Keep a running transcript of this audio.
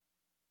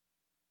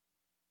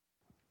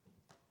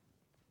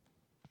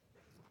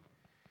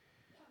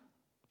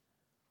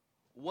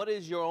What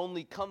is your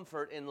only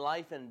comfort in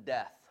life and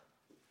death?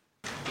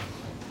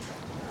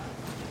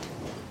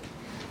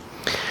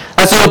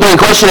 That's the opening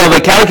question of a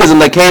catechism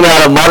that came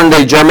out of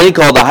modern-day Germany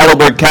called the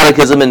Heidelberg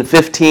Catechism in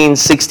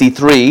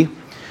 1563,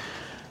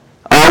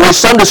 which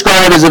some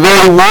describe as a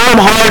very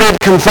warm-hearted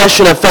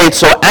confession of faith.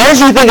 So as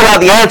you think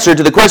about the answer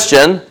to the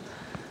question,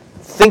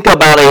 think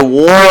about a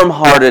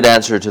warm-hearted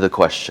answer to the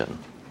question.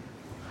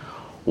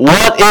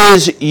 What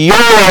is your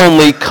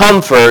only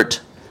comfort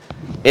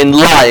in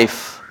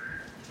life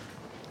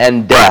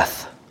and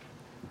death?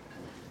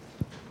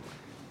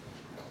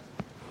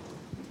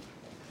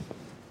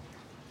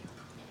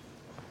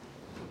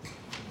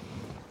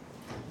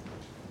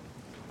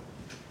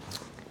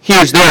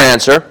 Here's their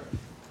answer.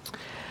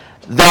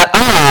 That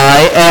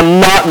I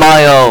am not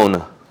my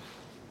own,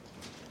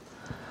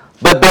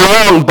 but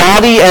belong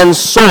body and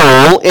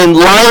soul in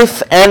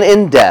life and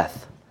in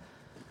death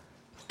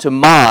to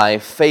my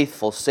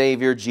faithful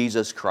Savior,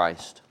 Jesus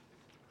Christ.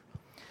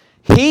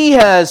 He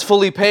has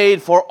fully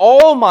paid for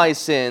all my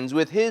sins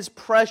with His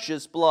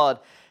precious blood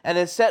and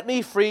has set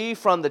me free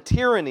from the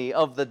tyranny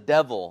of the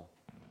devil.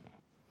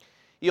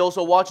 He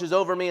also watches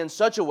over me in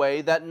such a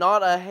way that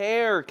not a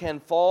hair can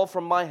fall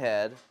from my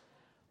head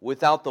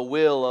without the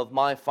will of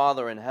my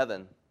Father in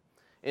heaven.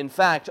 In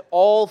fact,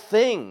 all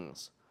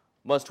things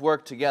must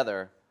work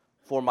together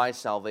for my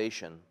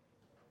salvation.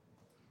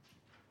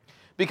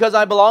 Because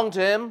I belong to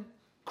Him,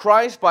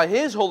 Christ, by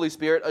His Holy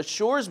Spirit,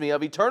 assures me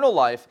of eternal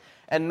life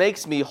and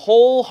makes me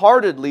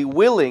wholeheartedly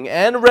willing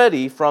and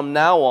ready from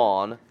now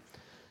on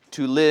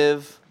to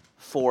live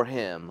for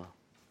Him.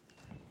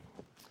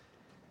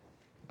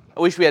 I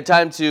wish we had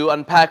time to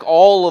unpack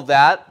all of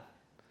that,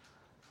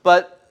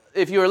 but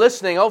if you were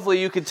listening,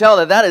 hopefully you could tell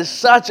that that is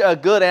such a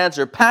good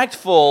answer, packed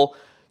full,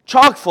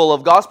 chock full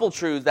of gospel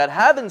truths that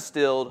have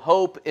instilled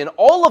hope in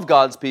all of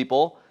God's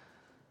people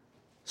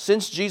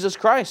since Jesus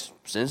Christ,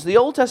 since the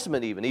Old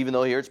Testament even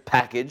though here it's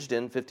packaged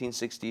in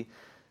 1563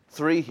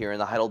 here in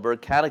the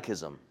Heidelberg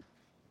Catechism.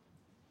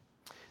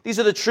 These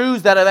are the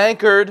truths that have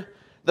anchored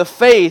the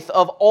faith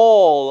of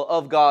all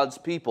of God's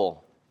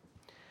people.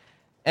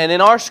 And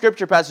in our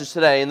scripture passage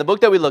today, in the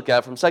book that we look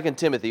at from 2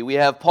 Timothy, we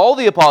have Paul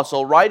the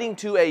Apostle writing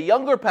to a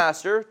younger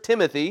pastor,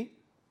 Timothy,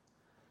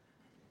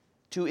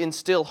 to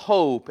instill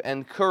hope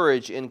and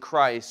courage in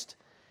Christ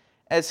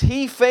as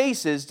he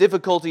faces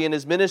difficulty in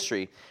his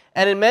ministry.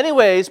 And in many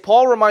ways,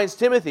 Paul reminds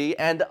Timothy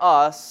and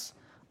us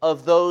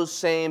of those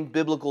same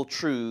biblical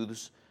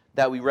truths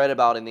that we read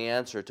about in the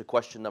answer to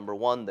question number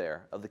 1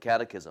 there of the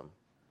Catechism.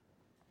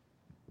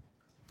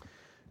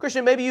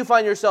 Christian, maybe you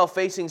find yourself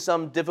facing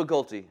some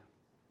difficulty,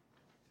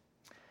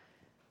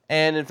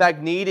 and in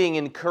fact needing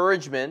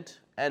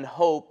encouragement and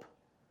hope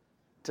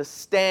to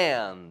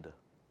stand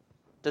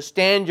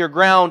your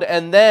ground,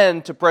 and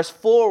then to press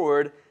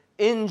forward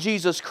in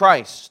Jesus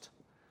Christ.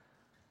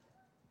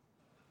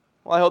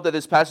 Well, I hope that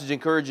this passage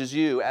encourages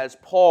you as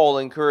Paul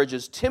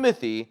encourages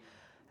Timothy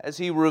as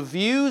he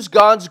reviews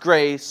God's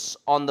grace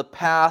on the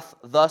path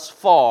thus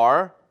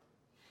far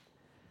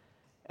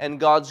and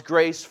God's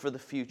grace for the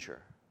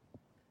future.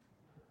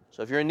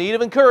 So if you're in need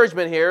of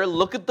encouragement here,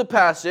 look at the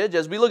passage.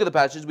 As we look at the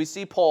passage, we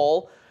see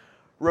Paul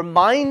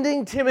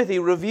reminding Timothy,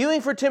 reviewing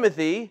for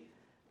Timothy,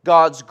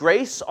 God's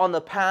grace on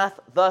the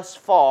path thus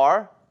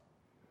far,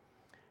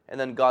 and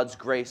then God's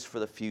grace for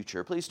the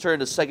future. Please turn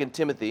to 2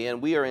 Timothy, and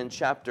we are in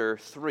chapter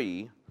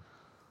 3.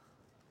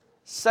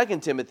 2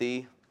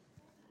 Timothy,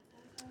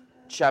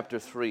 chapter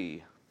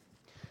 3.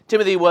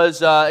 Timothy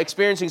was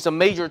experiencing some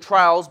major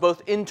trials,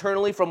 both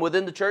internally from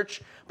within the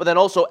church, but then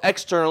also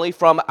externally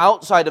from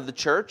outside of the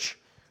church.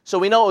 So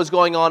we know what was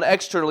going on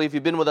externally. If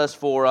you've been with us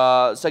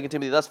for 2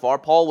 Timothy thus far,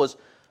 Paul was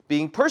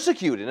being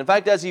persecuted. In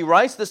fact, as he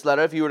writes this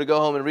letter, if you were to go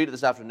home and read it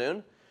this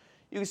afternoon,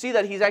 you can see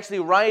that he's actually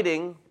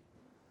writing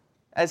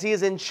as he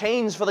is in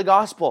chains for the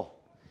gospel.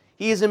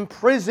 He is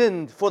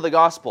imprisoned for the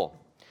gospel.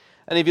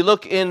 And if you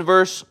look in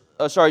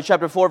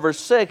chapter 4, verse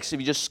 6, if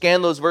you just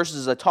scan those verses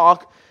as I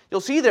talk,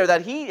 you'll see there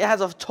that he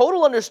has a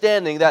total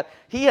understanding that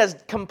he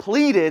has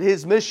completed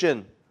his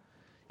mission.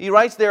 He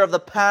writes there of the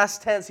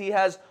past tense, he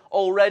has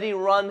already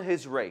run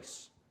his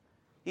race.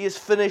 He has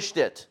finished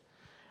it.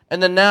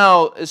 And then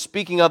now,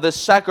 speaking of this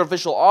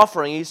sacrificial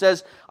offering, he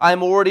says, I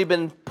am already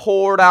been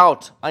poured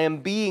out. I am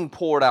being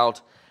poured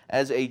out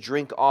as a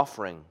drink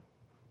offering.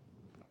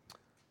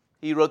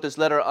 He wrote this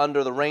letter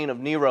under the reign of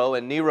Nero,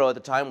 and Nero at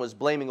the time was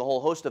blaming a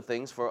whole host of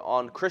things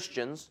on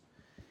Christians.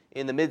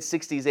 In the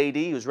mid-60s AD,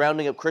 he was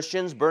rounding up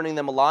Christians, burning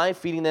them alive,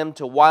 feeding them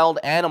to wild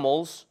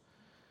animals.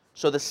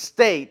 So the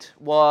state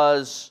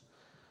was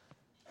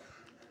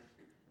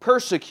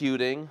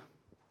persecuting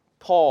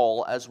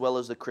Paul as well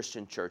as the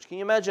Christian church. Can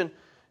you imagine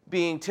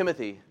being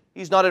Timothy?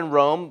 He's not in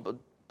Rome, but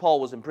Paul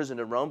was imprisoned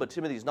in Rome, but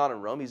Timothy's not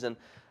in Rome. He's in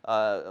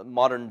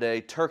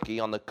modern-day Turkey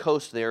on the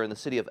coast there in the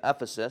city of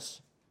Ephesus.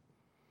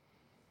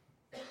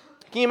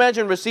 Can you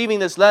imagine receiving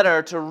this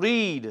letter to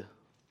read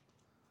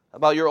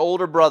about your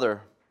older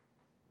brother,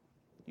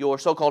 your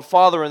so-called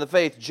father in the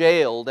faith,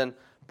 jailed and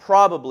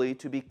probably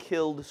to be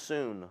killed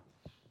soon?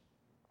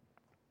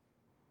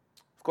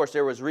 Of course,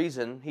 there was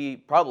reason. He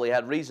probably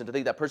had reason to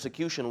think that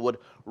persecution would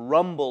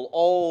rumble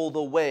all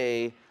the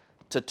way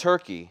to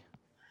Turkey.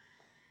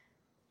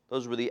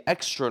 Those were the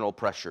external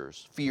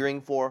pressures,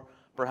 fearing for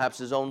perhaps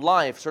his own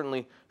life,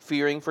 certainly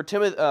fearing for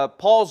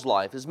Paul's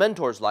life, his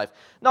mentor's life.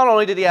 Not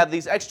only did he have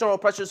these external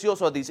pressures, he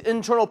also had these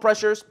internal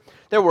pressures.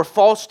 There were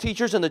false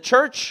teachers in the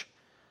church,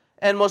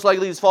 and most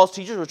likely these false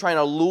teachers were trying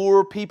to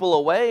lure people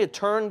away,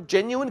 turn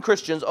genuine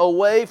Christians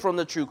away from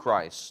the true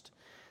Christ.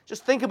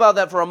 Just think about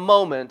that for a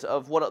moment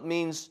of what it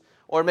means,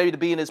 or maybe to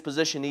be in his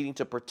position needing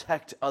to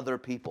protect other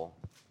people.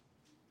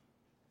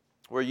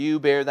 Where you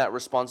bear that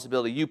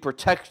responsibility. You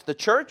protect the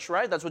church,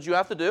 right? That's what you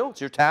have to do.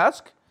 It's your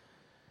task.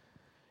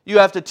 You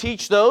have to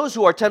teach those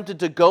who are tempted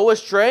to go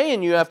astray,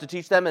 and you have to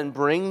teach them and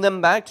bring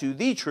them back to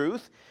the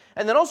truth.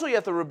 And then also you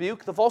have to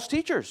rebuke the false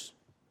teachers.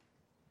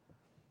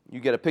 You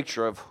get a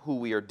picture of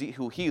who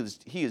he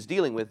is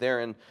dealing with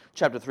there in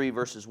chapter 3,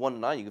 verses 1 to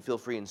 9. You can feel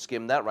free and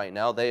skim that right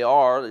now. They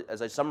are,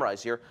 as I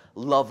summarize here,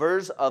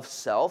 lovers of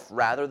self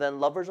rather than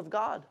lovers of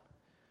God.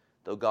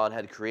 Though God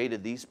had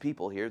created these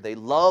people here, they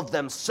love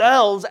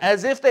themselves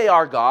as if they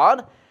are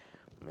God,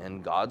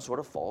 and God sort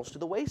of falls to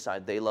the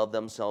wayside. They love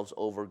themselves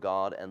over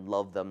God and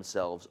love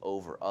themselves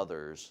over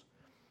others.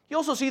 You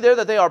also see there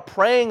that they are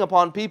preying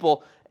upon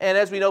people, and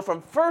as we know from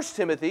 1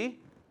 Timothy,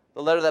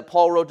 the letter that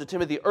Paul wrote to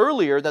Timothy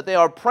earlier, that they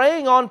are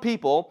preying on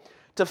people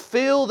to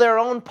fill their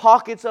own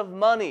pockets of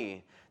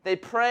money. They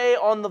prey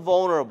on the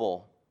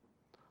vulnerable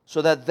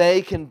so that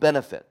they can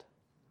benefit.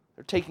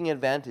 They're taking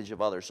advantage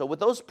of others. So with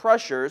those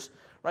pressures,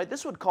 right,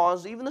 this would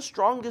cause even the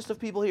strongest of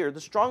people here, the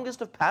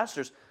strongest of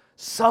pastors,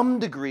 some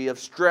degree of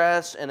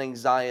stress and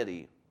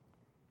anxiety.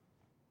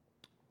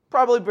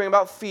 Probably bring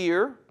about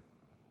fear,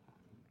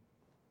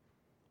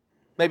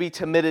 maybe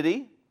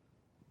timidity.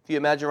 If you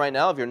imagine right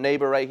now, if your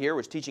neighbor right here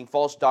was teaching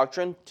false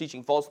doctrine,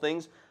 teaching false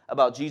things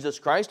about Jesus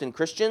Christ and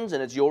Christians,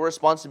 and it's your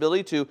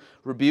responsibility to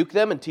rebuke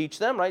them and teach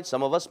them, right?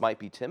 Some of us might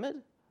be timid.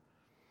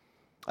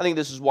 I think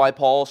this is why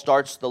Paul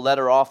starts the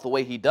letter off the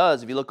way he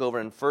does. If you look over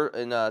in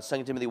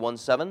 2 Timothy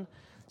 1:7,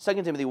 2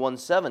 Timothy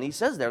 1:7, he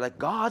says there that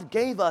God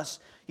gave us,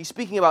 he's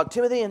speaking about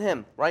Timothy and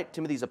him, right?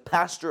 Timothy's a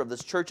pastor of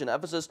this church in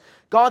Ephesus.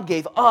 God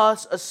gave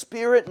us a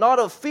spirit not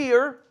of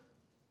fear,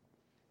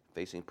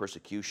 facing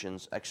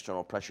persecutions,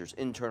 external pressures,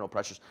 internal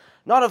pressures,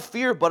 not of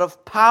fear, but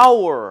of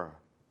power,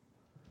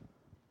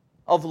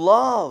 of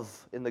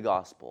love in the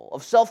gospel,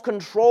 of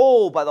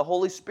self-control by the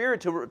Holy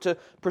Spirit to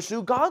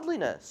pursue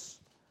godliness.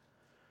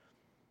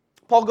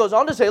 Paul goes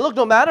on to say, look,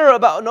 no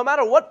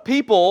matter what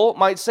people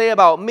might say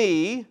about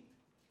me,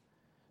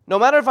 no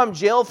matter if I'm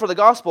jailed for the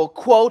gospel,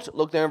 quote,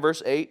 look there in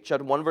verse 8,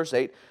 chapter 1, verse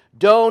 8,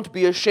 don't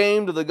be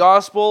ashamed of the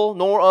gospel,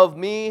 nor of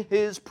me,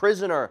 his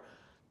prisoner.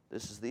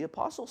 This is the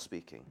apostle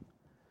speaking.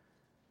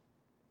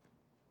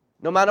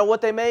 No matter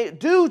what they may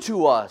do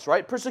to us,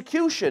 right?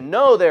 Persecution.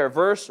 No, there,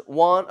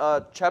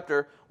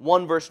 chapter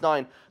 1, verse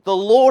 9. The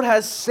Lord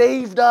has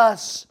saved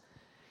us.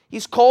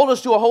 He's called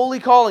us to a holy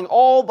calling,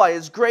 all by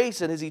His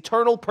grace and His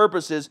eternal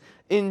purposes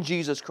in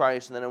Jesus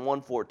Christ. And then in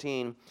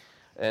 1:14,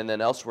 and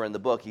then elsewhere in the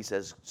book, he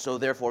says, so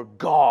therefore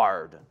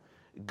guard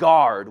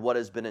what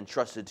has been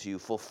entrusted to you.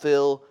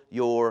 Fulfill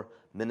your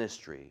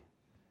ministry.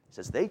 He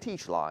says, they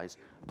teach lies,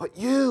 but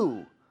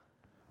you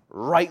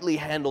rightly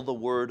handle the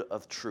word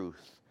of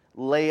truth.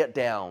 Lay it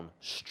down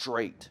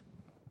straight.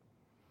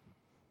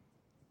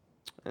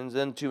 And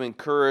then to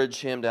encourage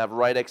him to have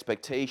right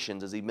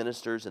expectations as he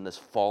ministers in this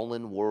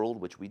fallen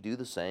world, which we do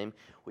the same.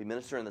 We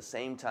minister in the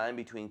same time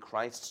between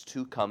Christ's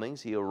two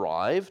comings. He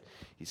arrived.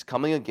 He's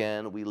coming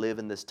again. We live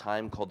in this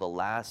time called the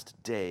last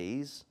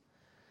days.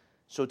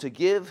 So to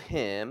give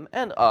him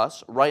and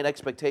us right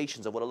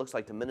expectations of what it looks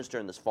like to minister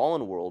in this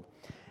fallen world,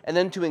 and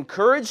then to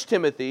encourage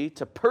Timothy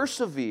to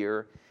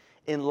persevere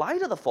in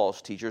light of the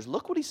false teachers,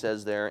 look what he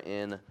says there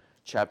in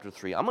chapter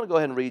 3. I'm going to go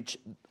ahead and read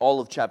all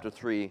of chapter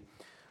 3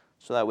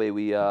 so that way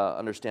we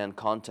understand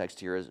context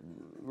here.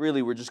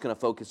 Really, we're just going to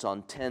focus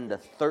on 10 to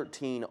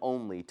 13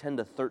 only,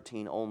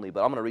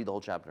 but I'm going to read the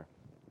whole chapter.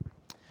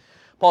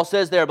 Paul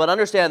says there, but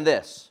understand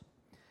this,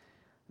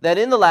 that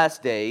in the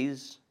last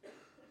days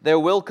there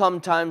will come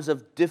times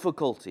of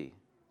difficulty.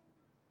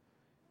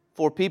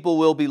 For people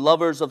will be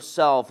lovers of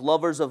self,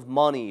 lovers of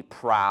money,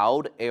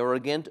 proud,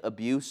 arrogant,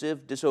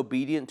 abusive,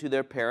 disobedient to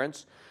their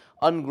parents,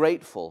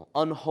 ungrateful,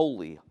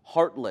 unholy,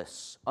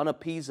 heartless,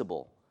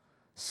 unappeasable,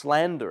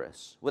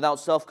 slanderous, without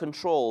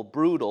self-control,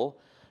 brutal,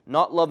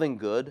 not loving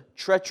good,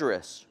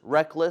 treacherous,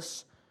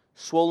 reckless,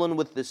 swollen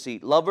with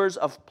deceit, lovers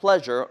of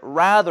pleasure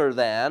rather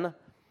than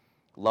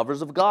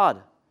lovers of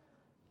God,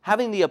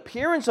 having the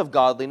appearance of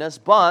godliness,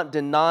 but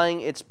denying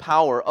its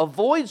power.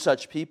 Avoid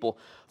such people,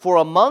 for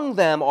among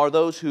them are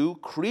those who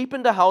creep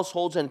into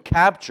households and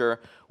capture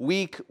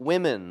weak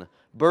women,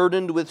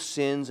 burdened with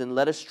sins and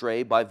led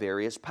astray by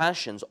various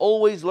passions,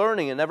 always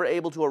learning and never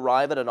able to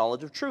arrive at a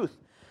knowledge of truth.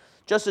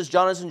 Just as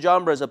Jannes and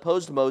Jambres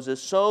opposed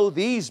Moses, so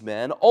these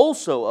men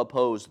also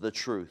opposed the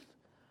truth.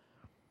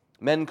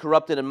 Men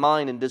corrupted in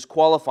mind and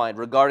disqualified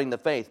regarding the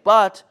faith,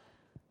 but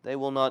they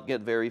will not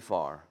get very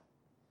far,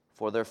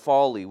 for their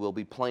folly will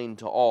be plain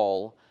to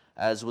all,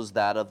 as was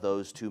that of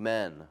those two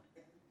men.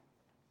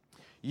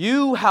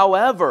 You,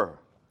 however,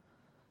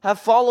 have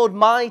followed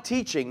my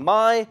teaching,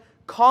 my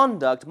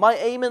conduct, my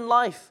aim in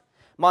life,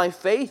 my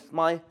faith,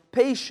 my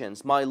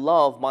patience, my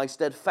love, my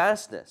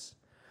steadfastness,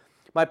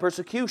 my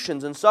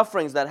persecutions and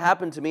sufferings that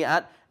happened to me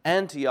at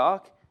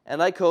Antioch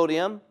and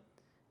Iconium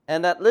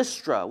and at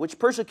Lystra, which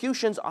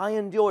persecutions I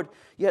endured,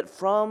 yet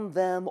from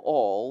them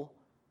all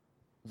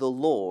the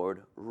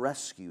Lord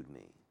rescued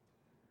me.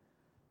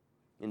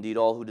 Indeed,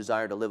 all who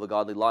desire to live a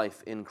godly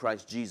life in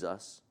Christ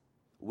Jesus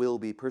will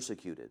be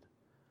persecuted,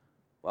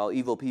 while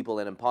evil people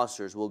and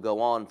impostors will go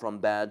on from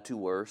bad to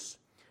worse,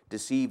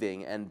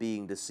 deceiving and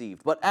being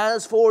deceived. But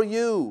as for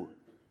you,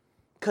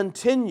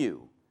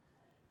 continue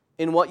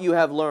in what you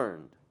have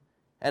learned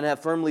and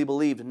have firmly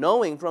believed,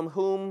 knowing from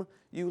whom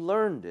you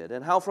learned it,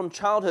 and how from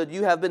childhood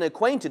you have been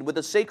acquainted with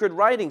the sacred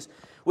writings,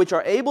 which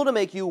are able to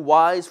make you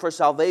wise for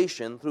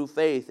salvation through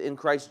faith in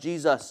Christ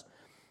Jesus.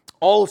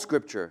 All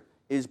Scripture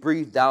is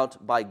breathed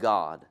out by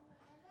God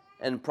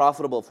and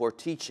profitable for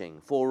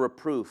teaching, for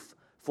reproof,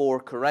 for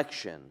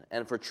correction,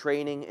 and for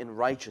training in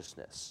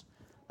righteousness,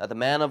 that the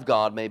man of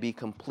God may be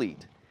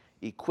complete,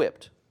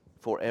 equipped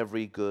for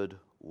every good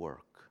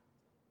work.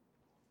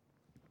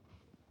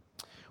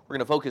 We're going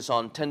to focus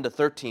on 10 to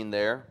 13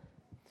 there.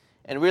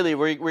 And really,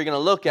 we're going to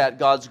look at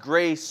God's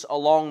grace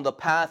along the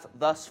path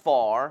thus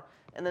far,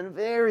 and then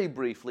very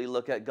briefly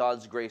look at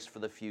God's grace for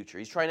the future.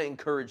 He's trying to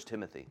encourage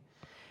Timothy.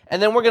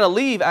 And then we're going to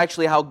leave,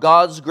 actually, how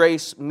God's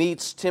grace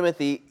meets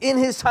Timothy in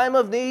his time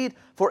of need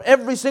for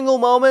every single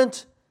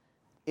moment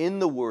in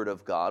the Word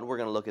of God. We're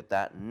going to look at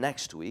that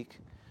next week.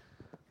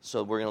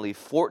 So we're going to leave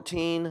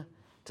 14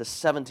 to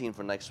 17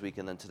 for next week,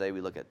 and then today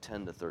we look at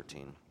 10 to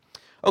 13.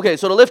 Okay,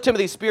 so to lift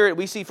Timothy's spirit,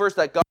 we see first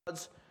that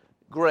God's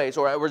grace,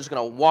 or we're just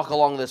going to walk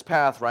along this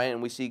path, right?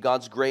 And we see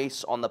God's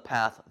grace on the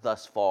path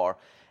thus far.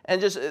 And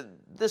just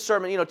this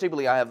sermon,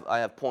 typically I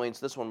have points.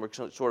 This one we're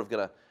sort of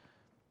going to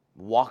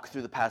walk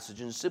through the passage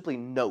and simply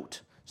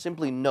note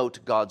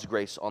God's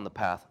grace on the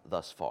path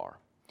thus far.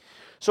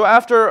 So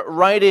after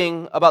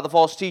writing about the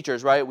false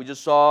teachers, right, we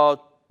just saw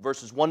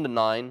verses 1 to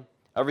 9,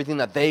 everything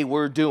that they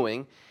were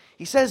doing.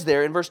 He says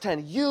there in verse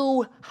 10,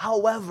 you,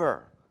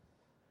 however.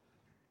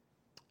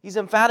 He's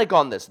emphatic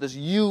on this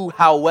you,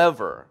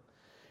 however.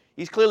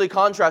 He's clearly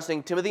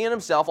contrasting Timothy and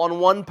himself on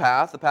one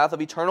path, the path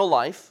of eternal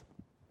life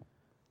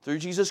through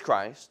Jesus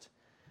Christ,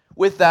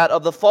 with that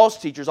of the false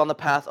teachers on the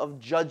path of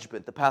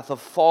judgment, the path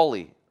of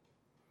folly.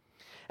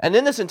 And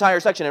in this entire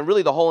section, and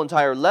really the whole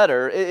entire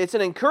letter, it's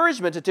an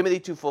encouragement to Timothy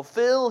to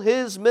fulfill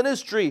his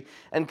ministry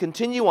and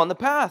continue on the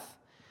path.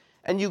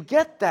 And you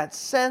get that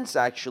sense,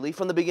 actually,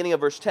 from the beginning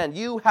of verse 10.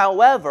 You,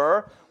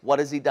 however, what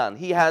has he done?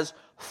 He has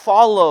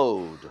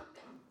followed.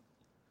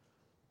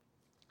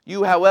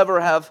 You,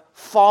 however, have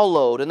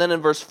followed. And then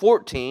in verse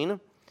 14,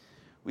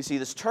 we see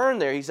this turn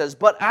there. He says,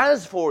 but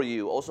as for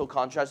you, also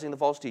contrasting the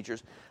false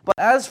teachers, but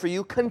as for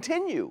you,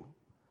 continue.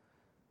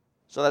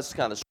 So that's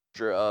kind of the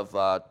structure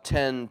of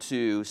 10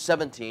 to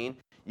 17.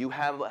 You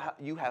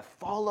have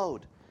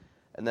followed.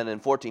 And then in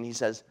 14, he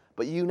says,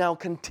 but you now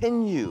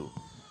continue.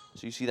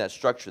 So you see that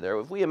structure there.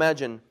 If we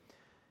imagine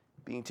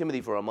being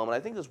Timothy for a moment, I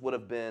think this would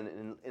have been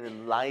an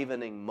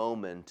enlivening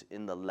moment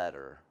in the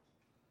letter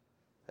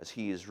as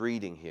he is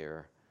reading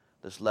here,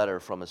 this letter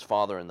from his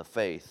father in the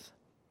faith.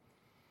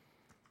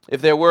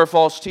 If there were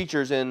false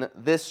teachers in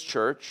this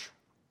church,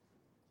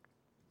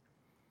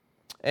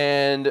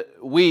 and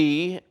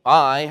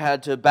I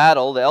had to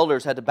battle, the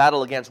elders had to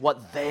battle against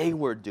what they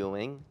were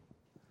doing,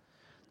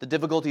 the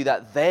difficulty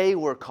that they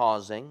were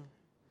causing,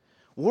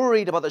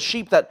 worried about the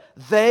sheep that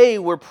they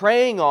were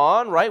preying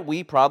on, right?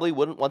 We probably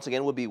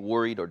would be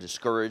worried or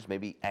discouraged,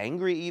 maybe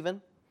angry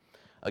even.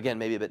 Again,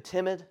 maybe a bit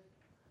timid.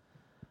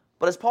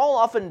 But as Paul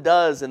often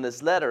does in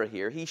this letter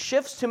here, he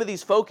shifts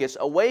Timothy's focus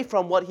away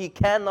from what he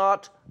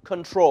cannot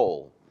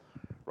control,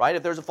 right?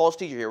 If there's a false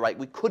teacher here, right,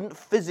 we couldn't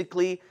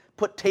physically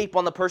put tape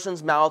on the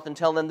person's mouth and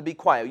tell them to be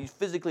quiet. You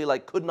physically,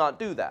 could not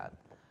do that.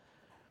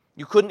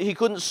 He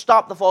couldn't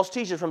stop the false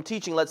teachers from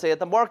teaching, let's say, at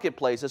the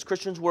marketplace as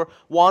Christians were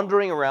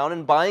wandering around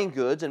and buying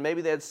goods, and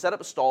maybe they had set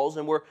up stalls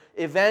and were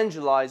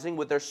evangelizing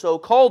with their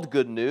so-called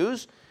good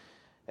news.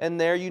 And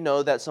there you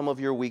know that some of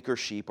your weaker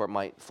sheep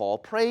might fall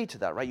prey to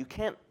that, right? You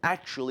can't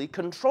actually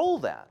control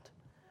that.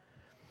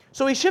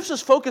 So he shifts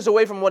his focus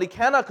away from what he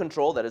cannot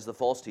control, that is the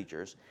false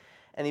teachers,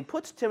 and he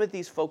puts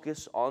Timothy's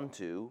focus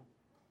onto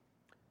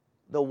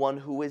the one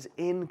who is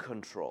in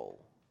control.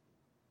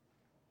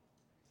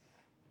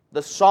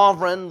 The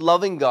sovereign,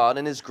 loving God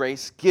and His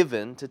grace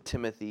given to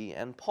Timothy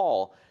and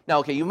Paul. Now,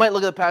 okay, you might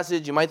look at the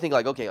passage, you might think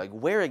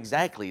where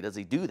exactly does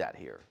he do that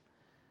here?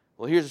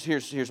 Well, here's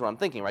what I'm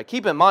thinking, right?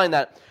 Keep in mind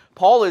that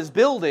Paul is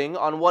building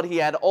on what he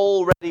had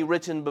already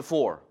written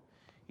before.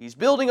 He's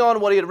building on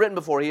what he had written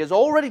before. He has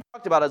already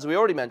talked about, as we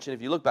already mentioned,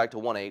 if you look back to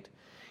 1:8,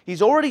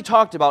 he's already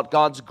talked about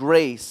God's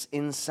grace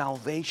in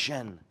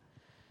salvation.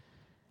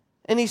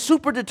 And he's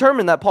super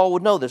determined that Paul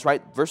would know this,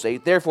 right? Verse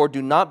 8, therefore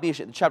do not be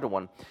ashamed, chapter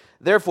 1,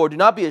 therefore do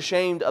not be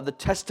ashamed of the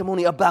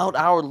testimony about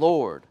our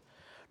Lord,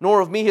 nor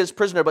of me his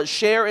prisoner, but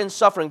share in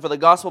suffering for the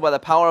gospel by the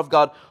power of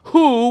God,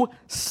 who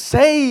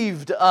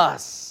saved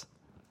us.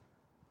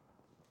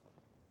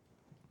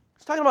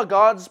 He's talking about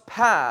God's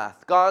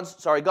path,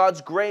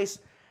 God's grace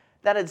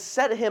that had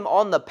set him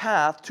on the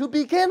path to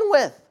begin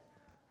with.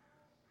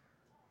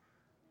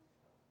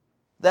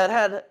 That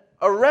had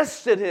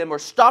arrested him or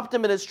stopped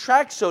him in his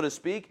tracks, so to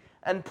speak,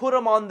 and put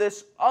him on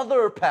this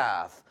other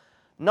path.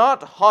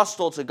 Not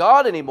hostile to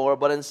God anymore,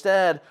 but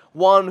instead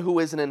one who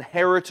is an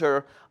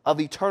inheritor of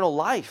eternal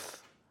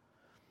life.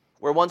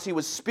 Where once he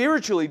was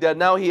spiritually dead,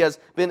 now he has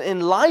been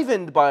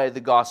enlivened by the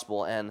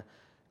gospel and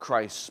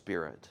Christ's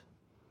Spirit.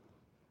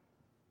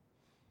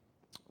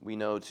 We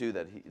know too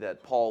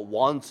that Paul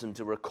wants him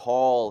to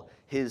recall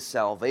his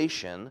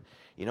salvation,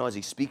 as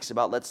he speaks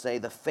about, let's say,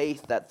 the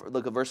faith that,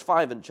 look at verse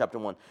 5 in chapter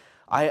 1.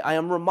 I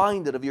am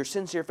reminded of your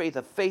sincere faith,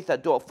 a faith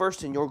that dwelt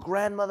first in your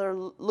grandmother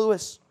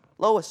Lois,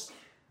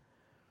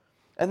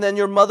 and then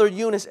your mother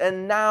Eunice,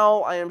 and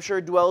now I am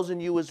sure dwells in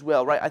you as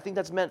well, right? I think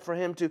that's meant for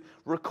him to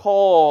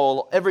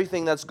recall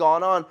everything that's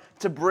gone on,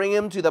 to bring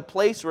him to the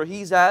place where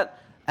he's at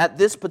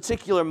this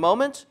particular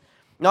moment.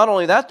 Not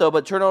only that, though,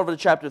 but turn over to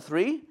chapter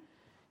 3.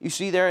 You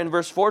see there in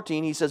verse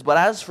 14, he says, "But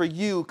as for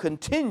you,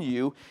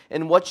 continue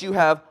in what you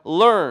have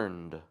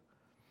learned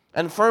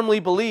and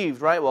firmly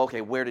believed," right? Well, okay,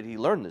 where did he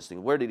learn this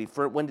thing? When did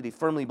he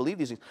firmly believe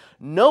these things?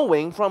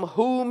 "Knowing from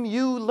whom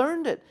you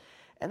learned it."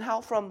 And how?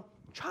 From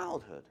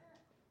childhood.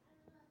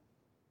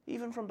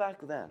 Even from back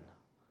then.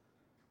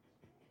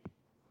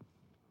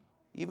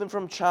 Even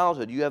from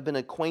childhood, you have been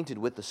acquainted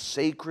with the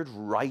sacred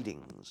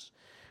writings,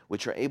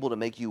 which are able to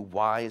make you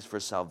wise for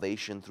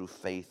salvation through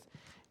faith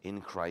in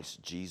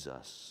Christ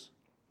Jesus.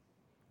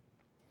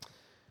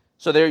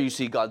 So there you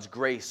see God's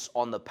grace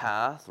on the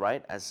path,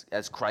 right?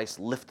 As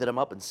Christ lifted him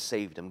up and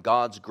saved him.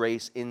 God's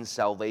grace in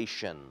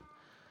salvation.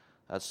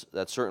 That's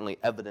certainly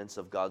evidence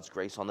of God's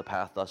grace on the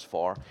path thus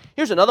far.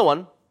 Here's another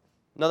one.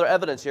 Another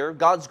evidence here.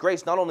 God's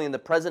grace not only in the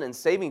present in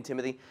saving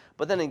Timothy,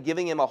 but then in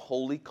giving him a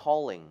holy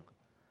calling.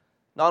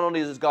 Not only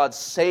does God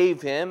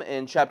save him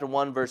in chapter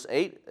 1, verse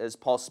 8, as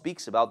Paul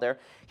speaks about there,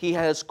 he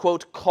has,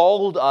 quote,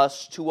 called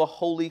us to a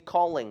holy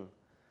calling.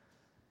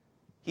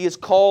 He has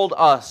called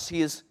us. He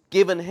has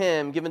given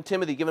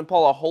Timothy, given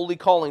Paul a holy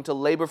calling to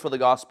labor for the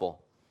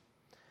gospel.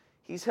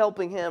 He's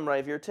helping him, right?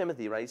 If you're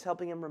Timothy, right? He's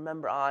helping him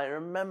remember, I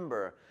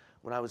remember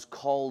when I was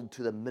called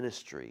to the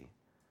ministry.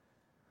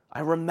 I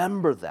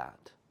remember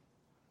that.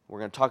 We're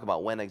going to talk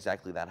about when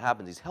exactly that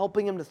happens. He's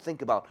helping him to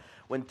think about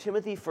when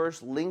Timothy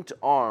first linked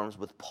arms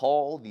with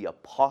Paul, the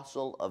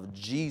apostle of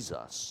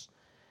Jesus,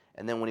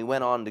 and then when he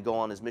went on to go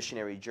on his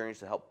missionary journeys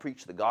to help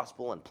preach the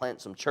gospel and plant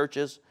some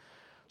churches.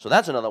 So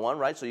that's another one,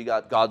 right? So you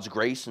got God's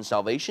grace and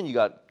salvation. You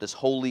got this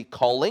holy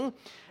calling.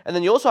 And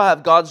then you also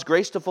have God's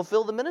grace to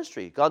fulfill the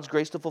ministry. God's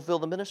grace to fulfill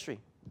the ministry.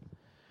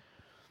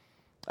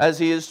 As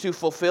he is to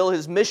fulfill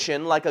his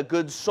mission like a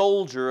good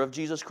soldier of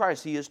Jesus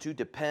Christ, he is to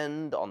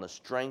depend on the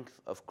strength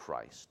of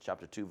Christ.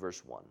 Chapter 2,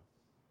 verse 1.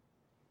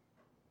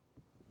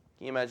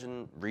 Can you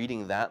imagine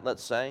reading that,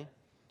 let's say?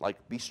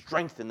 Like, be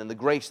strengthened in the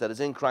grace that is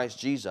in Christ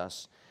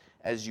Jesus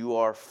as you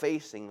are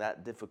facing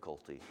that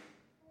difficulty.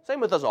 Same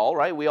with us all,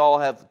 right? We all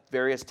have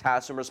various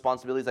tasks and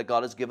responsibilities that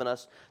God has given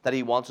us that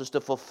he wants us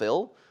to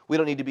fulfill. We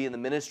don't need to be in the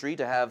ministry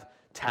to have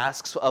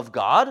tasks of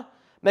God.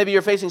 Maybe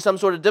you're facing some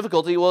sort of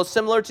difficulty. Well,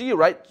 similar to you,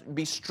 right?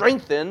 Be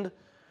strengthened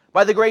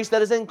by the grace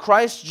that is in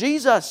Christ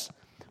Jesus.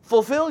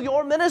 Fulfill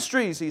your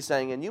ministries, he's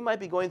saying. And you might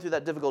be going through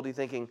that difficulty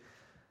thinking,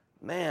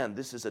 man,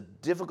 this is a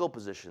difficult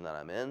position that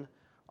I'm in.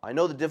 I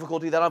know the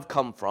difficulty that I've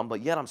come from,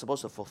 but yet I'm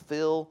supposed to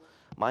fulfill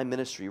my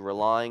ministry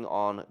relying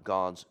on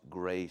God's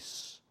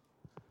grace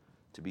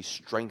to be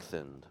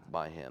strengthened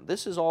by him.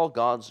 This is all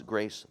God's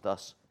grace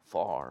thus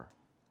far.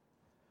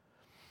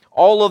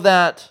 All of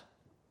that,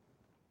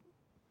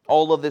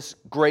 all of this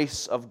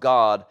grace of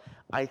God,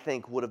 I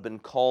think, would have been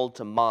called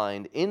to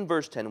mind in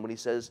verse 10 when he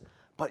says,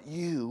 but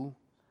you,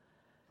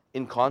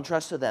 in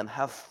contrast to them,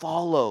 have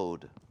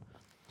followed.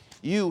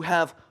 You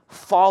have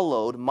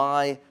followed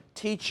my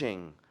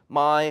teaching,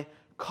 my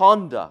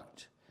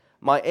conduct,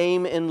 my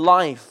aim in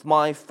life,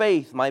 my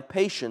faith, my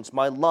patience,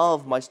 my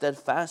love, my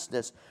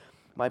steadfastness,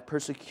 my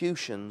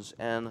persecutions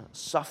and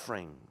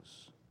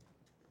sufferings.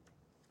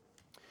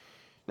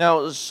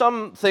 Now,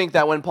 some think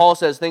that when Paul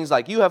says things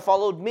like, you have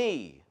followed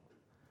me,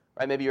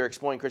 right? Maybe you're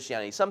exploring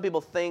Christianity. Some people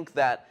think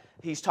that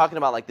he's talking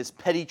about like this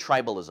petty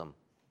tribalism.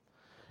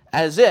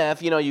 As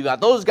if, you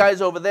got those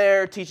guys over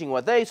there teaching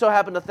what they so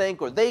happen to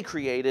think or they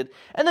created,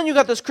 and then you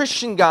got this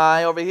Christian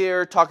guy over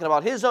here talking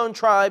about his own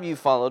tribe, you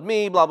followed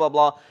me, blah, blah,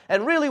 blah.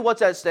 And really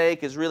what's at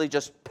stake is really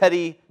just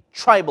petty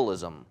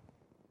tribalism.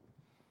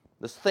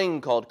 This thing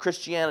called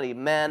Christianity,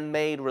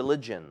 man-made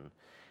religion.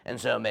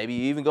 And so maybe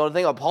you even go to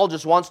think, Paul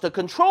just wants to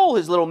control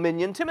his little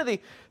minion,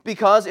 Timothy,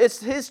 because it's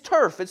his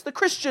turf. It's the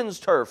Christian's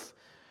turf.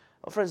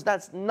 Well, friends,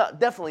 that's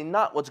definitely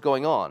not what's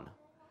going on.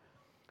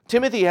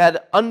 Timothy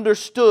had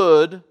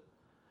understood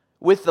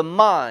with the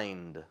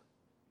mind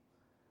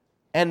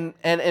and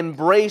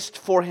embraced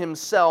for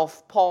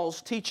himself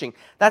Paul's teaching.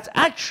 That's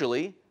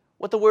actually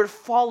what the word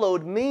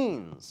followed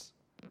means.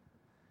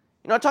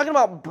 You're not talking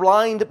about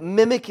blind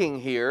mimicking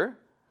here,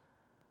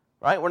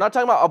 right? We're not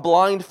talking about a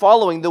blind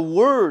following. The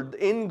word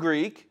in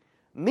Greek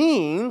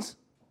means,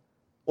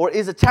 or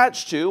is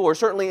attached to, or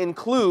certainly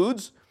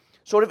includes,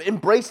 sort of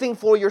embracing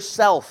for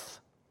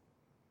yourself.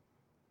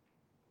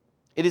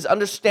 It is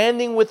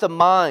understanding with the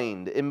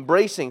mind,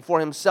 embracing for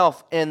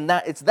himself, and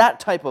it's that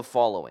type of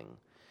following.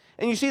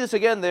 And you see this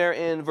again there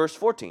in verse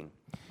 14.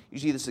 You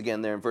see this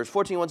again there in verse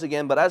 14 once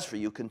again. But as for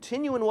you,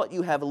 continue in what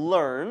you have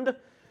learned.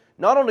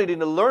 Not only did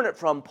you learn it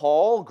from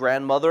Paul,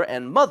 grandmother,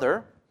 and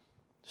mother,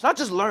 it's not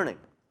just learning.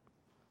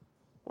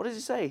 What does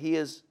he say? He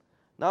is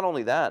not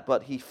only that,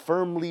 but he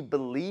firmly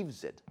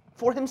believes it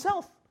for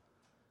himself.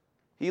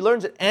 He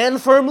learns it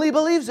and firmly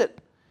believes it.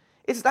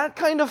 It's that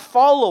kind of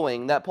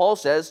following that Paul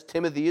says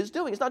Timothy is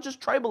doing. It's not just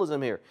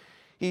tribalism here.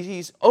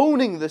 He's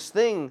owning this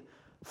thing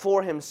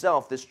for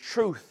himself, this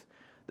truth.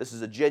 This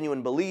is a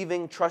genuine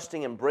believing,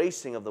 trusting,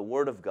 embracing of the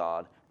Word of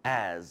God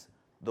as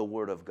the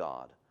Word of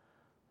God.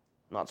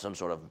 Not some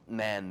sort of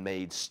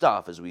man-made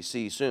stuff, as we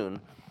see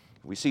soon.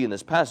 We see in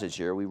this passage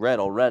here, we read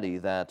already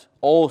that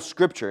all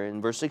Scripture,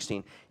 in verse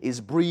 16, is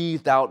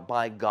breathed out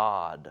by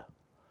God.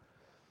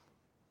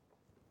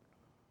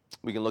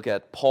 We can look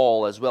at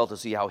Paul as well to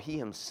see how he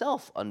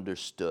himself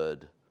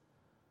understood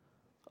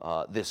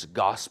this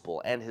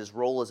gospel and his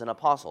role as an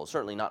apostle.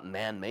 Certainly not a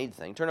man-made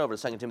thing. Turn over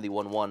to 2 Timothy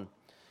 1:1.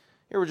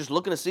 Here we're just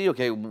looking to see,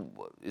 okay,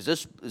 is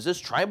this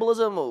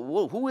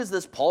tribalism? Who is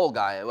this Paul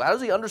guy? How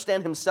does he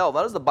understand himself?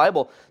 How does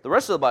the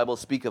rest of the Bible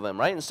speak of him,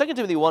 right? In 2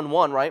 Timothy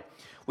 1:1, right,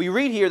 we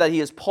read here that he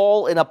is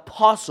Paul, an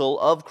apostle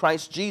of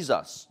Christ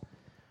Jesus.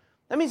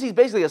 That means he's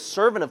basically a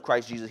servant of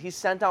Christ Jesus. He's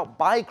sent out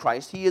by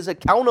Christ. He is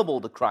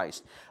accountable to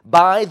Christ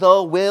by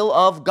the will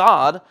of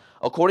God,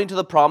 according to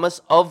the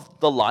promise of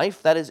the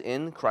life that is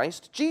in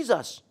Christ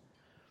Jesus.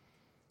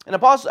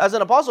 As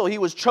an apostle, he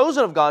was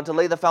chosen of God to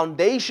lay the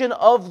foundation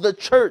of the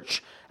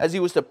church as he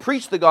was to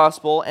preach the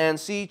gospel and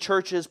see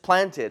churches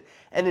planted.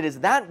 And it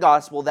is that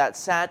gospel that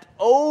sat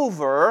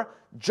over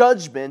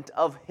judgment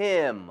of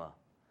him.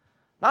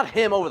 Not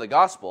him over the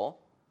gospel.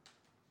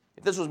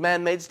 If this was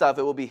man-made stuff,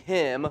 it will be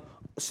him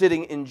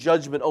sitting in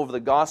judgment over the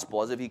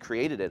gospel as if he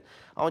created it.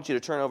 I want you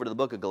to turn over to the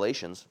book of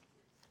Galatians.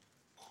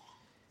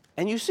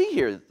 And you see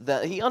here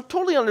that he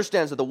totally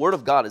understands that the Word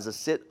of God is a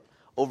sit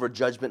over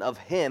judgment of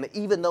him,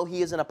 even though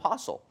he is an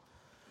apostle.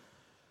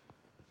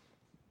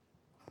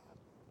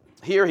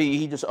 Here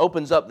he just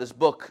opens up this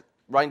book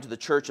writing to the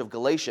church of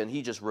Galatia, and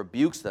he just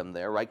rebukes them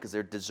there, right, because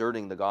they're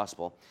deserting the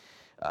gospel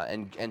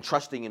and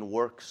trusting in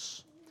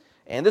works.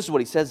 And this is what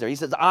he says there. He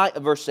says,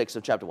 verse 6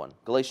 of chapter 1,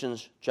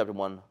 Galatians chapter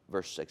 1,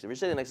 verse 6. If you're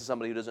sitting next to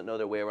somebody who doesn't know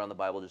their way around the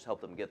Bible, just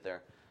help them get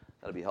there.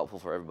 That'll be helpful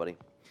for everybody.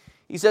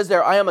 He says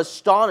there, I am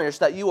astonished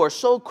that you are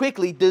so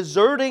quickly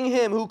deserting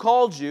him who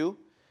called you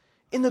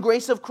in the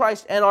grace of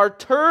Christ and are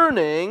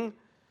turning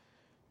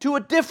to a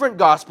different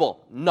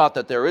gospel. Not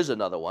that there is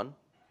another one.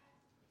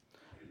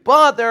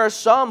 But there are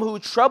some who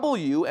trouble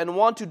you and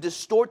want to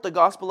distort the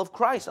gospel of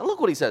Christ. And look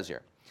what he says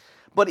here.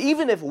 But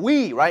even if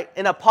we, right,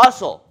 an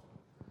apostle,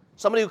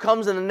 somebody who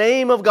comes in the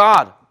name of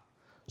God,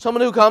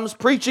 someone who comes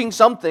preaching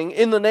something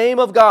in the name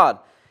of God,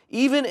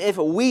 even if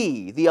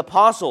we, the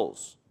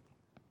apostles,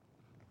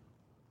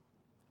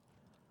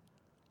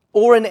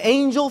 or an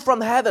angel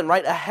from heaven,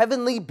 right, a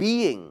heavenly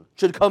being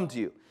should come to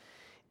you.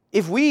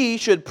 If we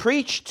should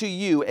preach to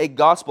you a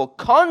gospel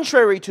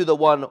contrary to the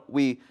one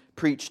we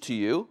preach to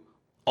you,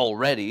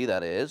 already,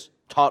 that is,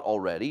 taught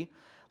already,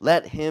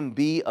 let him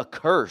be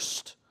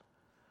accursed.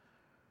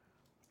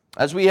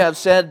 As we have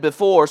said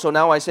before, so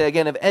now I say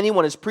again, if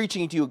anyone is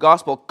preaching to you a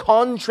gospel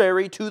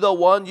contrary to the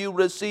one you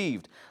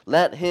received,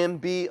 let him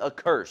be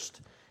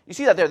accursed. You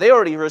see that there, they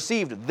already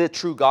received the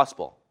true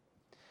gospel.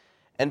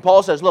 And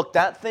Paul says, look,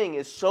 that thing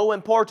is so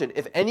important.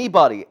 If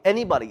anybody,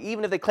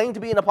 even if they claim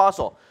to be an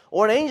apostle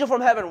or an angel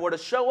from heaven were to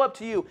show up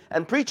to you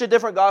and preach a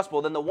different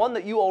gospel than the one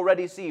that you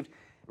already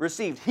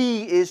received,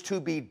 he is to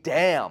be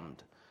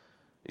damned.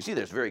 You see,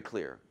 there's very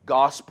clear.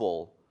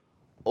 Gospel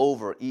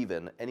over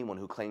even anyone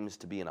who claims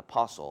to be an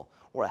apostle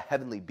or a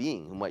heavenly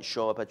being who might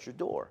show up at your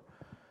door.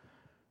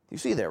 You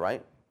see there,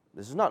 right?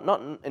 This is not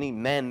any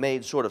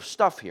man-made sort of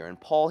stuff here. And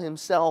Paul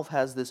himself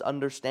has this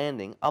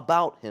understanding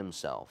about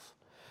himself.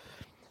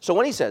 So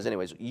when he says,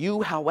 anyways,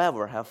 you,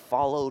 however, have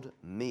followed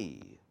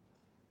me.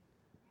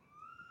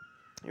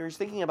 Here he's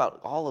thinking about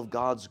all of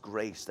God's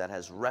grace that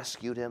has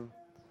rescued him,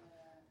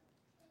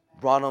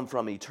 brought him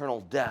from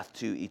eternal death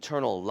to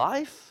eternal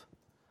life,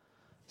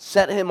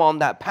 set him on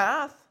that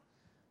path,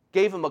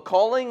 gave him a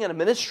calling and a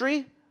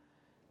ministry,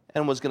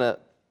 and was going to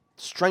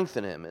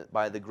strengthen him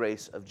by the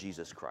grace of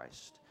Jesus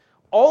Christ.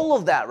 All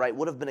of that, right,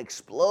 would have been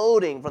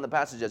exploding from the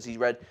passage as he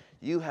read,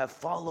 you have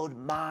followed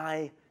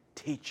my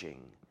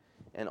teaching.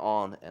 And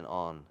on and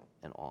on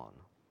and on.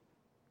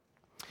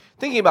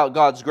 Thinking about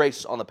God's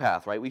grace on the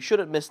path, right? We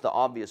shouldn't miss the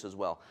obvious as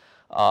well.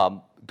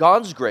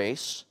 God's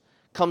grace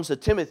comes to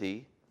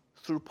Timothy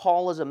through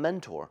Paul as a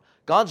mentor.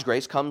 God's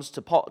grace comes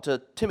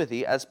to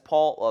Timothy as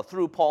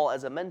through Paul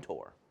as a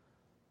mentor.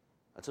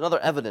 That's another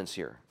evidence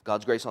here.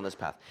 God's grace on this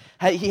path.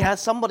 He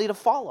has somebody to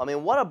follow. I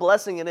mean, what a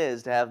blessing it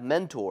is to have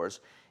mentors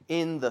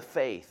in the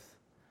faith.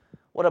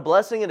 What a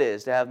blessing it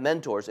is to have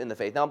mentors in the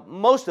faith. Now,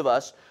 most of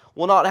us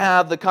will not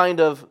have the kind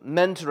of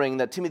mentoring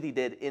that Timothy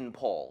did in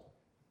Paul.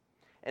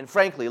 And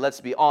frankly, let's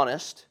be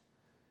honest,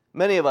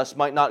 many of us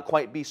might not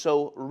quite be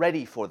so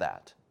ready for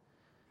that.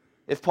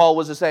 If Paul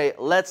was to say,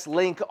 let's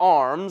link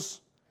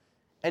arms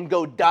and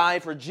go die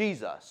for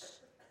Jesus,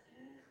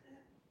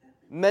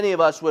 many of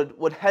us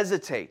would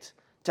hesitate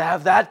to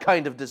have that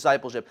kind of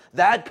discipleship,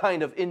 that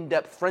kind of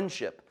in-depth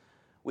friendship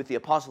with the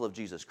apostle of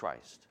Jesus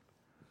Christ.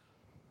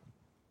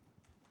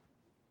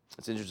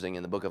 It's interesting,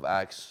 in the book of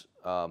Acts,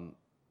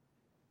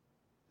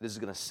 this is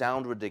going to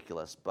sound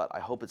ridiculous, but I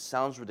hope it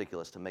sounds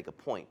ridiculous to make a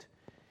point.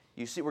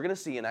 You see, we're going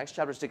to see in Acts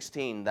chapter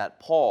 16 that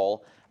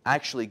Paul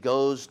actually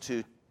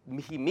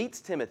he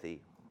meets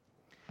Timothy.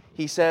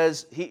 He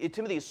says,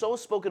 Timothy is so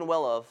spoken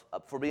well of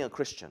for being a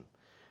Christian.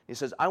 He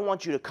says, I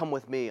want you to come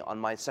with me on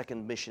my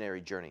second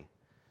missionary journey.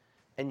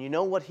 And you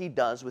know what he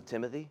does with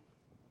Timothy?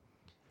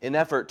 In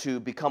effort to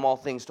become all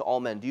things to all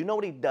men. Do you know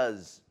what he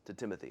does to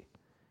Timothy?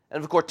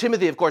 And of course,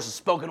 Timothy, of course, is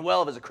spoken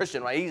well of as a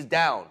Christian, right? He's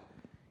down.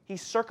 He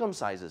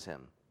circumcises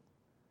him.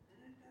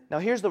 Now,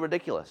 here's the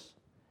ridiculous.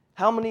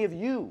 How many of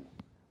you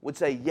would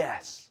say,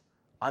 yes,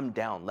 I'm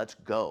down, let's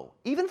go?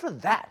 Even for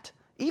that.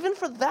 Even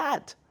for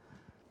that.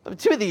 But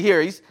Timothy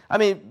here,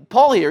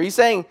 Paul here, he's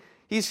saying,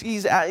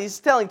 he's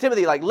telling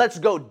Timothy, like, let's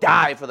go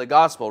die for the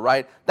gospel,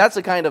 right? That's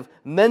the kind of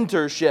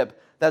mentorship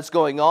that's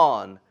going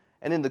on.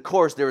 And in the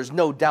course, there is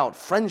no doubt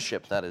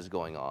friendship that is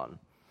going on.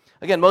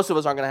 Again, most of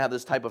us aren't going to have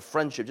this type of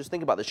friendship. Just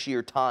think about the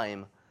sheer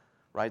time,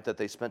 right, that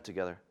they spent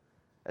together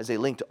as they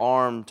linked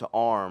arm to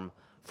arm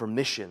for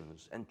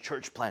missions and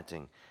church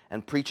planting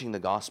and preaching the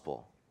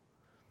gospel.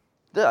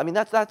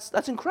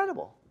 That's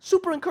incredible,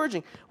 super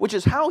encouraging, which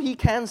is how he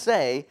can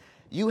say,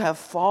 you have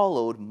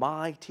followed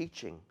my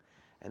teaching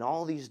and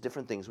all these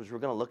different things, which we're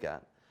going to look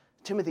at.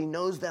 Timothy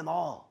knows them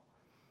all,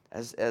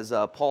 as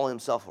Paul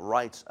himself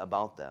writes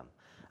about them.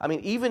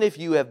 Even if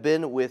you have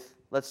been with,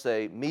 let's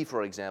say, me,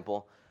 for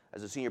example,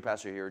 as a senior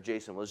pastor here,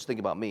 Jason, let's just think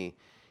about me.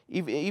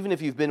 Even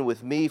if you've been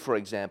with me, for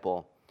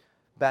example,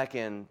 back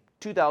in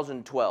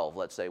 2012,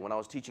 let's say, when I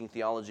was teaching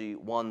Theology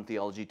 1,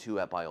 Theology 2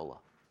 at Biola.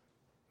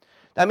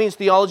 That means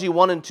Theology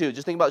 1 and 2,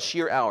 just think about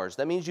sheer hours.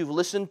 That means you've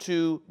listened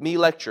to me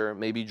lecture,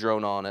 maybe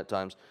drone on at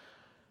times,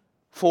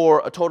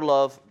 for a total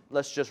of,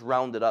 let's just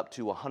round it up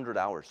to 100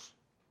 hours.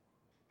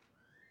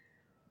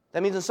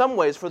 That means in some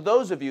ways, for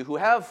those of you who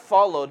have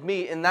followed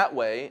me in that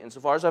way,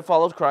 insofar as I've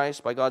followed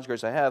Christ, by God's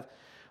grace I have,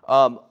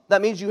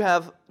 that means you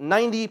have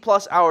 90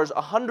 plus hours,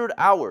 100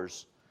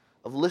 hours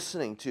of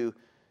listening to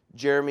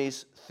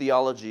Jeremy's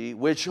theology,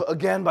 which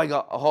again, by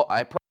God,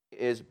 I pray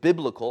is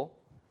biblical.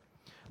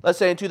 Let's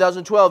say in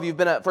 2012, you've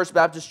been at First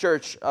Baptist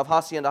Church of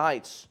Hacienda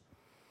Heights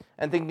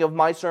and thinking of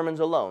my sermons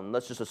alone.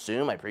 Let's just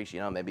assume I preach,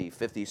 maybe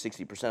 50,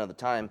 60% of the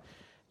time.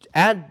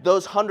 Add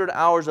those 100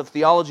 hours of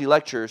theology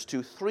lectures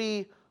to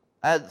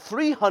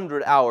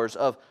 300 hours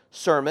of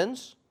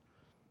sermons,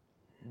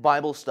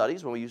 Bible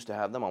studies, when we used to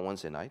have them on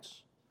Wednesday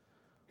nights,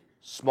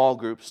 small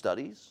group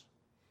studies,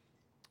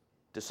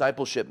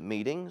 discipleship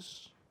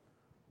meetings,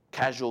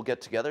 casual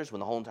get-togethers when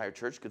the whole entire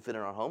church could fit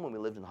in our home when we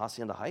lived in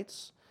Hacienda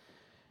Heights.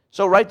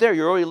 So right there,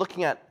 you're already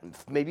looking at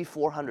maybe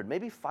 400,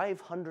 maybe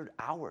 500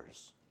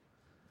 hours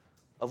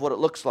of what it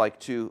looks like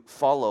to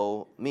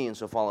follow me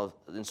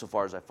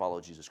insofar as I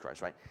follow Jesus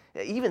Christ, right?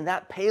 Even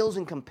that pales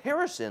in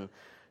comparison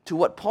to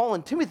what Paul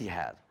and Timothy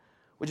had,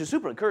 which is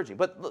super encouraging.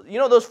 But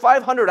those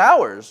 500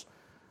 hours,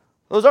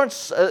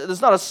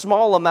 there's not a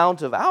small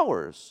amount of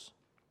hours.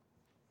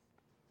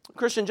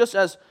 Christian, just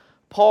as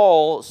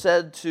Paul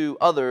said to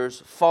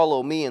others,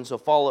 follow me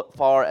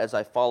insofar as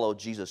I follow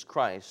Jesus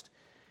Christ,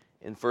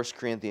 in 1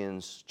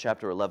 Corinthians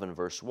chapter 11,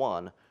 verse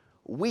 1,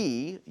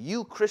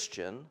 you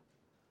Christian,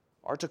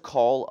 are to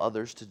call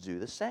others to do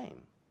the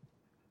same.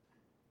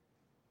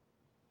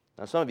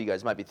 Now, some of you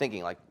guys might be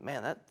thinking, like,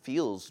 man, that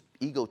feels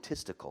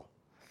egotistical.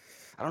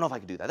 I don't know if I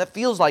could do that. That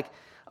feels like,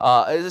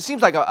 it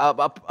seems like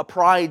a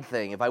pride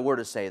thing, if I were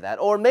to say that.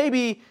 Or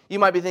maybe you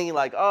might be thinking,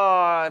 like,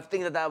 I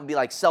think that would be,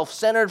 like,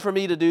 self-centered for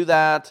me to do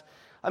that.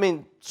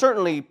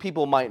 Certainly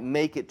people might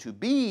make it to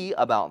be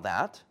about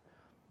that,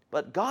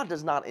 but God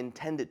does not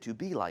intend it to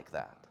be like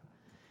that.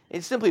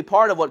 It's simply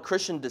part of what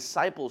Christian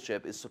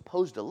discipleship is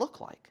supposed to look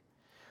like.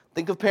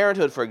 Think of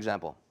parenthood, for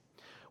example,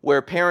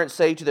 where parents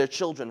say to their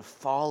children,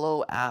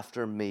 follow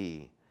after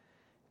me,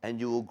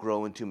 and you will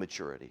grow into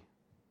maturity.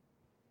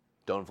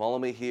 Don't follow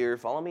me here,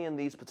 follow me in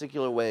these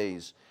particular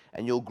ways,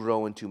 and you'll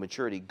grow into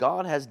maturity.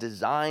 God has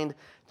designed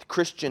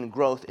Christian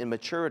growth in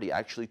maturity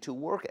actually to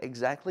work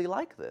exactly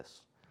like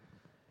this.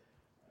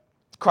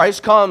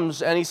 Christ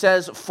comes and he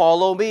says,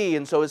 follow me,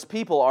 and so his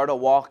people are to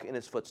walk in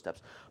his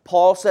footsteps.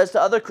 Paul says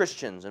to other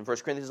Christians in 1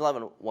 Corinthians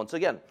 11, once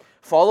again,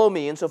 follow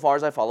me insofar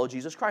as I follow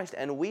Jesus Christ.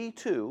 And we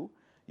too,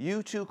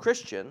 you too,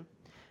 Christian,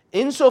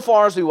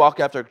 insofar as we walk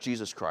after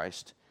Jesus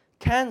Christ,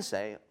 can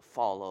say,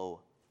 follow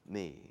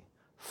me,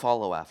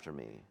 follow after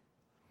me.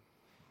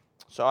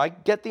 So I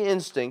get the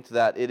instinct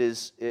that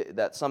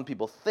that some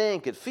people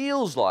think, it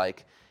feels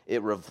like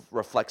it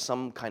reflects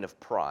some kind of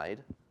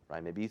pride,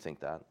 right? Maybe you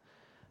think that.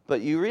 But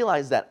you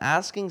realize that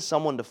asking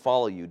someone to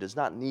follow you does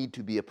not need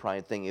to be a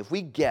pride thing. If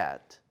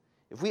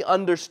we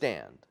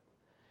understand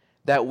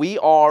that we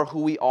are who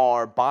we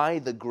are by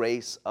the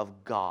grace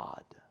of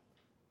God,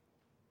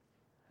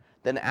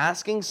 then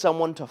asking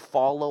someone to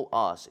follow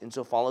us,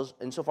 insofar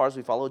as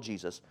we follow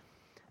Jesus,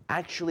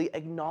 actually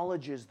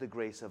acknowledges the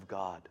grace of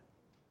God.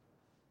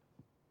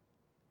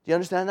 Do you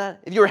understand that?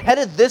 If you're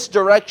headed this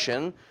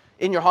direction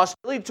in your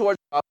hostility towards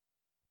God,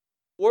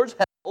 towards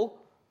hell,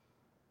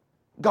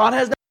 God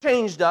has not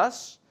changed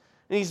us,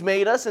 and He's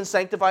made us and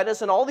sanctified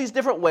us in all these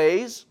different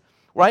ways,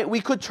 right?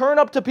 We could turn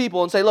up to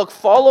people and say, look,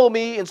 follow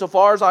me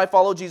insofar as I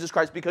follow Jesus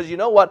Christ, because you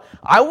know what?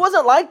 I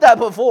wasn't like that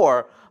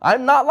before.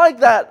 I'm not like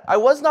that. I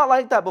was not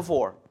like that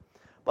before.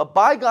 But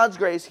by God's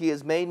grace, He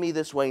has made me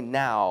this way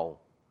now.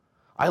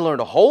 I learned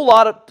a whole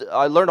lot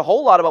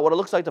about what it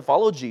looks like to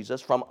follow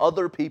Jesus from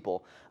other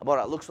people, about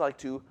what it looks like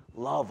to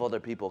love other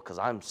people, because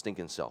I'm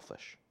stinking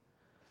selfish.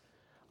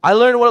 I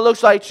learned what it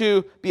looks like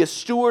to be a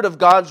steward of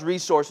God's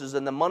resources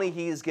and the money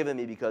He has given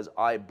me, because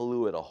I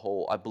blew a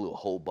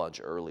whole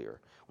bunch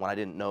earlier when I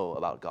didn't know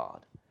about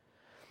God.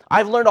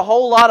 I've learned a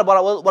whole lot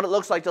about what it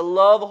looks like to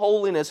love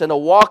holiness and to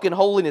walk in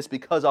holiness,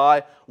 because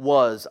I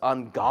was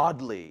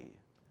ungodly.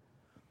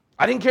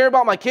 I didn't care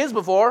about my kids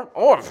before,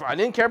 or I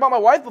didn't care about my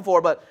wife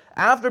before, but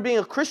after being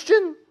a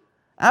Christian,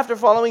 after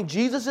following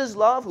Jesus'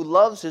 love, who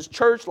loves His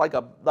church like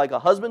a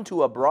husband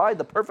to a bride,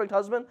 the perfect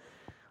husband,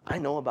 I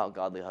know about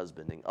godly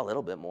husbanding a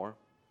little bit more,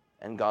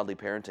 and godly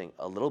parenting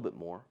a little bit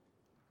more.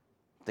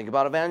 Think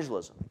about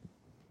evangelism.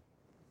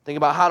 Think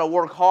about how to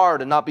work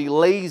hard and not be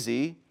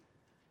lazy.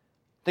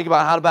 Think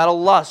about how to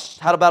battle lust,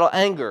 how to battle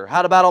anger,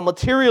 how to battle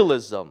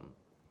materialism.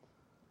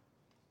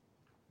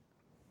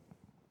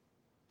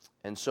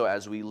 And so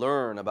as we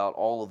learn about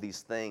all of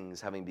these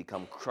things, having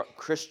become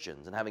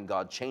Christians and having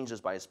God change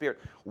us by His Spirit,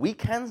 we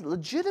can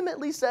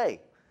legitimately say,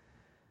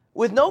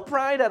 with no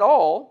pride at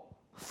all,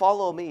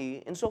 follow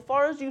me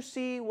insofar as you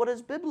see what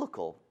is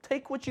biblical.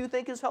 Take what you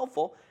think is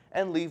helpful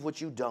and leave what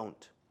you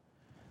don't.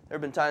 There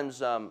have been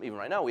times, even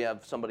right now, we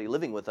have somebody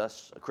living with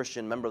us, a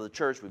Christian member of the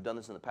church. We've done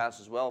this in the past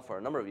as well for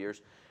a number of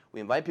years. We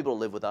invite people to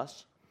live with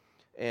us.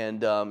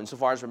 And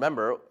insofar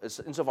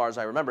as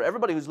I remember,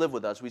 everybody who's lived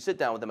with us, we sit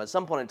down with them at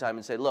some point in time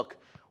and say, look,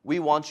 we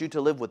want you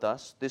to live with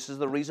us. This is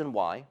the reason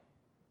why.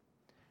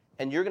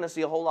 And you're going to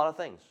see a whole lot of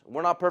things.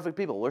 We're not perfect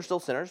people. We're still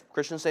sinners.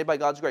 Christians saved by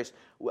God's grace.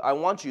 I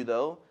want you,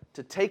 though,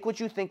 to take what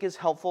you think is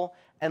helpful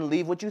and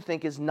leave what you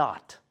think is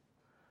not.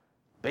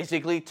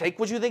 Basically, take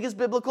what you think is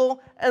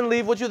biblical and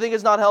leave what you think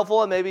is not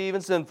helpful and maybe even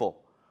sinful.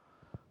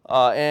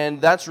 And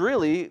that's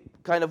really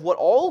kind of what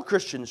all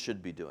Christians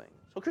should be doing.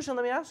 So, Christian,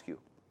 let me ask you.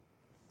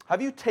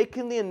 Have you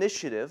taken the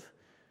initiative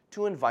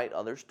to invite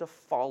others to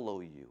follow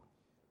you?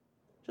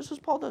 Just as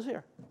Paul does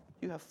here.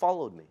 You have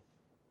followed me.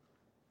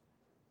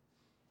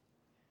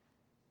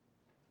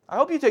 I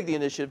hope you take the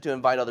initiative to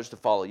invite others to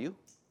follow you,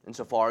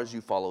 insofar as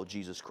you follow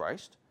Jesus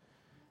Christ.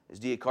 As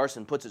D.A.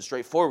 Carson puts it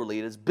straightforwardly,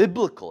 it is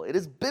biblical. It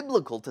is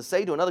biblical to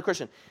say to another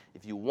Christian,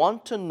 if you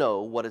want to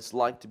know what it's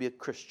like to be a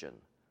Christian,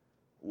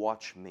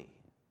 watch me.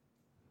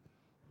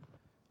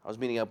 I was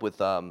meeting up with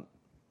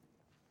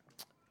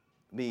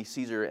me,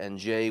 Caesar, and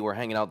Jay were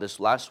hanging out this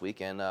last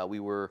week, and we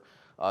were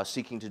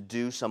seeking to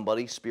do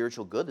somebody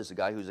spiritual good. There's a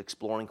guy who's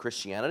exploring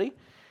Christianity,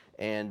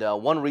 and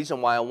one reason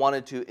why I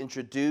wanted to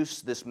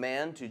introduce this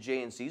man to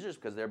Jay and Caesar is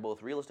because they're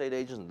both real estate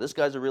agents, and this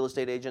guy's a real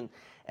estate agent,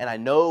 and I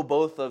know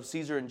both of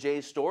Caesar and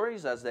Jay's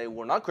stories as they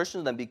were not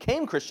Christians, then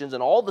became Christians,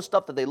 and all the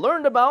stuff that they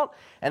learned about,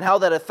 and how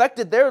that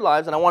affected their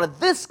lives, and I wanted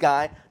this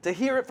guy to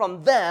hear it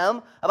from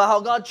them about how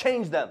God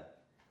changed them.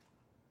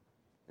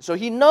 So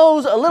he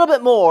knows a little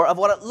bit more of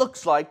what it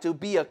looks like to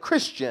be a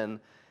Christian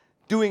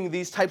doing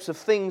these types of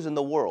things in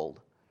the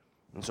world.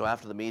 And so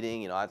after the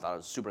meeting, I thought it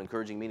was a super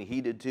encouraging meeting.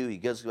 He did too. He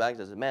gets back and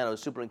says, man, it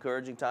was a super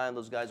encouraging time.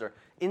 Those guys are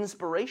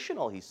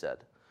inspirational, he said.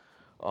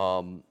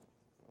 And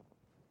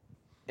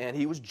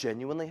he was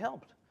genuinely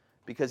helped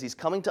because he's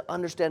coming to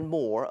understand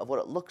more of what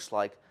it looks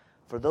like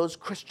for those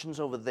Christians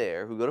over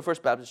there who go to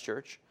First Baptist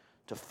Church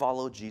to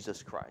follow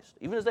Jesus Christ,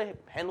 even as they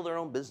handle their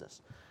own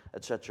business,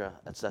 etc.,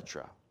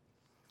 etc.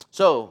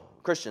 So,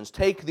 Christians,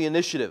 take the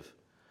initiative.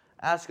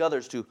 Ask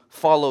others to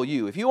follow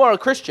you. If you are a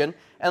Christian,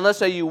 and let's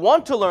say you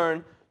want to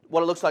learn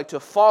what it looks like to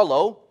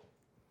follow,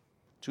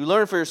 to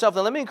learn for yourself,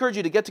 then let me encourage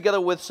you to get together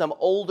with some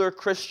older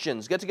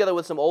Christians. Get together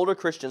with some older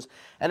Christians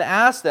and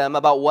ask them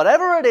about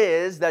whatever it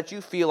is that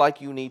you feel like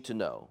you need to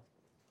know.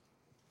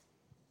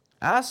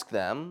 Ask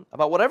them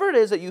about whatever it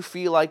is that you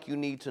feel like you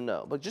need to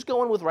know. But just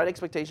go in with right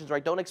expectations,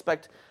 right? Don't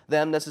expect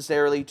them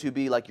necessarily to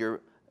be like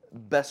your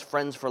best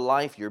friends for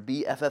life, your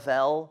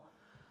BFFL.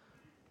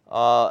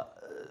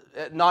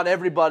 Not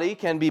everybody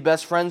can be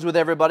best friends with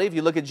everybody. If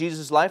you look at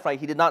Jesus' life, right,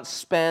 he did not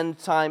spend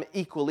time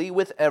equally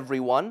with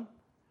everyone,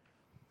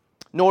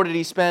 nor did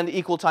he spend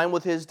equal time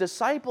with his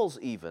disciples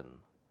even.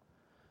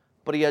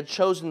 But he had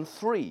chosen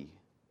 3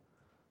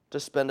 to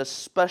spend a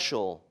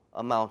special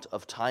amount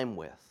of time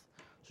with.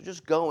 So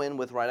just go in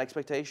with right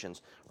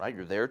expectations, right?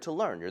 You're there to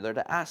learn. You're there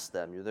to ask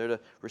them. You're there to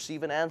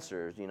receive an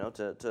answer,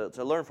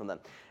 to learn from them.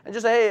 And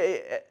just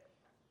say, hey,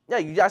 Yeah,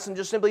 you ask them,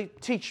 just simply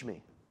teach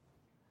me.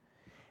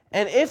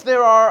 And if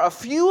there are a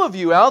few of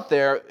you out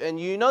there, and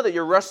you know that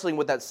you're wrestling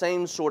with that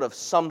same sort of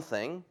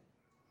something,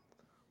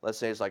 let's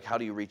say it's like, how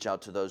do you reach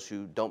out to those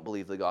who don't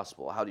believe the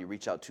gospel? How do you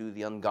reach out to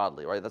the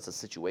ungodly, right? That's a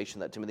situation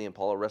that Timothy and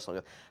Paul are wrestling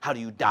with. How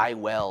do you die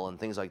well and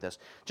things like this?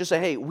 Just say,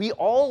 hey, we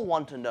all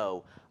want to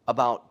know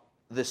about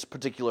this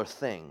particular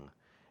thing.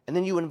 And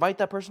then you invite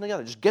that person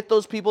together. Just get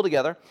those people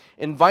together.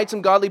 Invite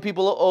some godly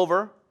people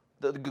over,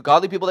 the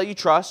godly people that you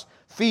trust.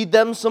 Feed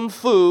them some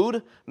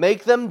food.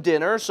 Make them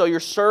dinner so you're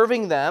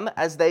serving them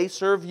as they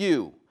serve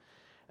you.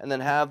 And then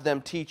have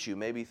them teach you,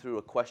 maybe through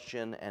a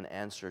question and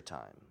answer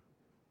time.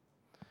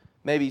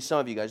 Maybe some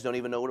of you guys don't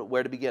even know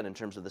where to begin in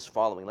terms of this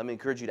following. Let me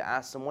encourage you to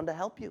ask someone to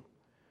help you.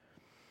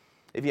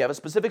 If you have a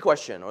specific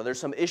question or there's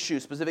some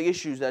specific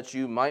issues that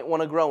you might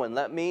want to grow in,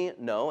 let me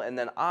know, and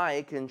then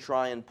I can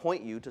try and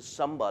point you to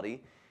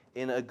somebody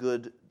I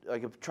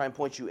can try and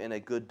point you in a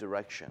good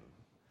direction.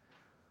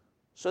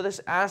 So this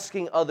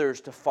asking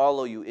others to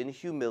follow you in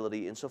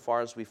humility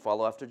insofar as we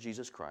follow after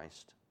Jesus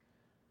Christ,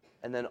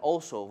 and then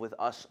also with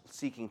us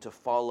seeking to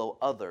follow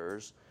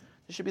others,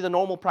 this should be the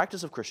normal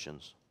practice of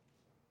Christians.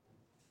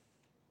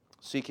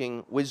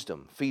 Seeking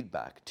wisdom,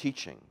 feedback,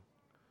 teaching.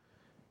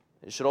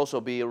 It should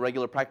also be a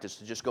regular practice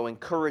to just go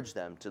encourage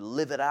them, to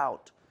live it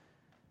out,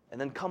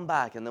 and then come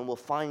back, and then we'll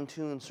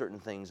fine-tune certain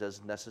things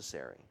as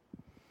necessary.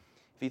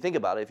 If you think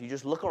about it, if you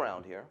just look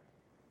around here,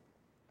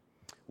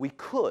 we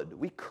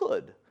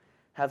could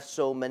have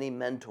so many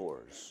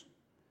mentors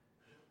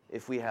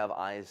if we have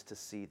eyes to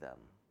see them.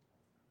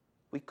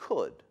 We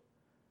could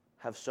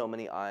have so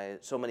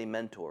many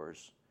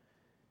mentors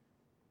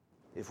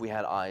if we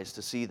had eyes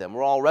to see them.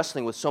 We're all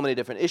wrestling with so many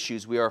different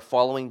issues. We are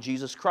following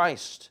Jesus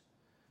Christ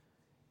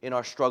in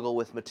our struggle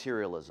with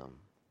materialism.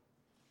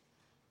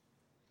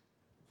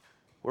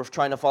 We're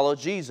trying to follow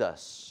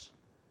Jesus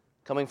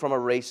coming from a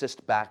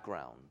racist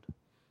background.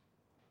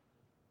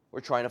 We're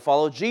trying to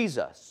follow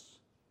Jesus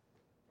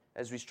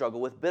as we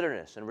struggle with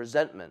bitterness and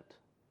resentment,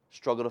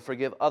 struggle to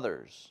forgive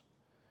others.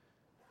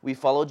 We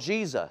follow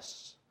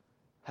Jesus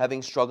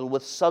having struggled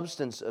with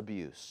substance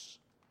abuse.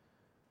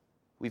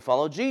 We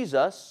follow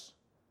Jesus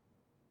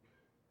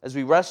as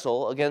we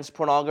wrestle against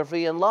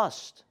pornography and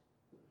lust.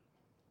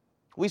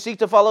 We seek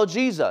to follow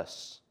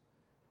Jesus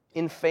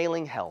in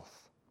failing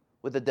health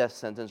with a death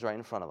sentence right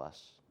in front of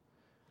us.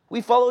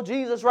 We follow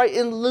Jesus right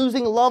in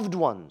losing loved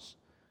ones.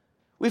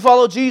 We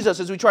follow Jesus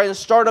as we try to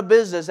start a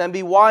business and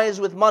be wise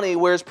with money,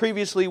 whereas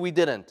previously we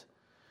didn't.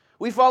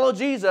 We follow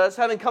Jesus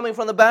coming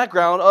from the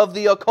background of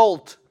the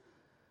occult.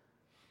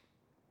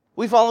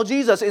 We follow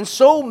Jesus in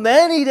so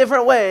many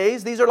different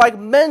ways. These are like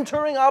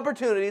mentoring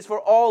opportunities for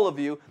all of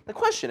you. The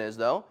question is,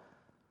 though,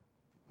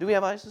 do we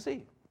have eyes to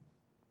see?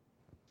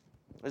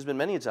 There's been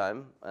many a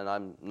time, and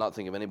I'm not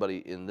thinking of anybody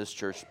in this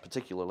church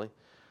particularly,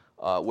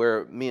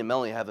 where me and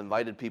Melanie have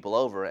invited people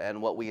over,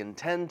 and what we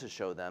intend to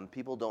show them,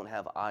 people don't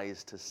have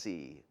eyes to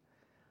see.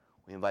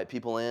 We invite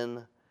people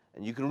in,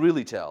 and you can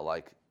really tell,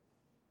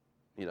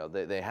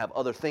 they have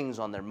other things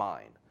on their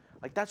mind.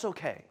 That's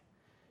okay.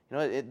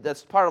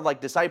 That's part of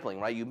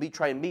discipling, right? You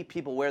try and meet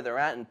people where they're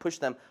at and push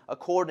them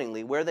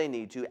accordingly where they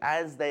need to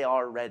as they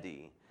are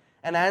ready.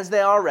 And as they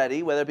are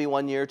ready, whether it be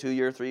 1 year, 2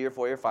 year, 3 year,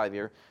 4 year, 5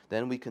 year,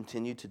 then we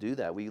continue to do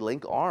that. We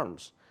link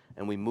arms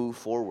and we move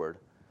forward,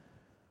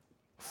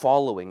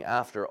 following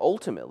after,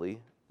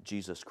 ultimately,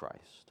 Jesus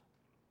Christ.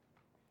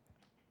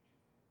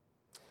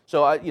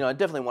 So I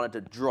definitely wanted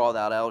to draw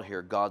that out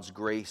here. God's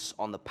grace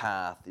on the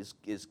path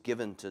is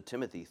given to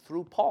Timothy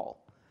through Paul.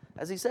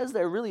 As he says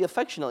there really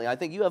affectionately, I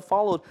think you have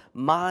followed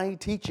my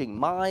teaching,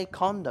 my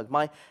conduct,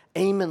 my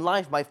aim in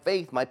life, my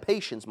faith, my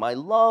patience, my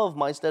love,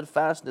 my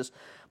steadfastness,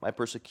 my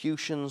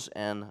persecutions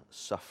and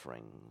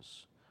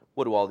sufferings.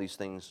 What do all these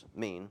things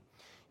mean?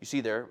 You see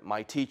there,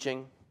 my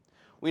teaching.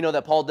 We know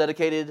that Paul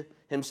dedicated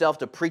himself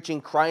to preaching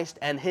Christ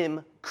and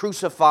Him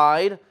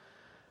crucified.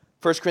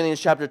 1 Corinthians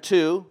chapter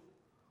 2.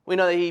 We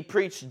know that he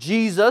preached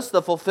Jesus,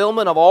 the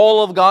fulfillment of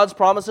all of God's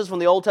promises from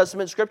the Old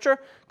Testament Scripture.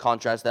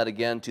 Contrast that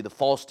again to the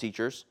false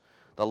teachers,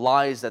 the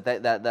lies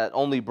that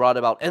only brought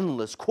about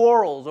endless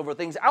quarrels over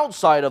things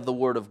outside of the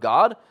Word of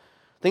God,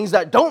 things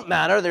that don't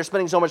matter, they're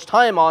spending so much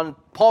time on.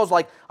 Paul's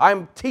like,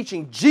 I'm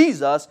teaching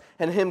Jesus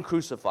and Him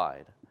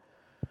crucified.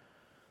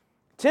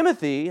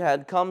 Timothy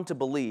had come to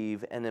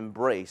believe and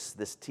embrace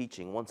this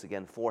teaching once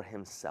again for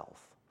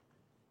himself.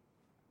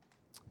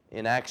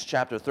 In Acts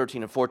chapter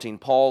 13 and 14,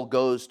 Paul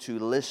goes to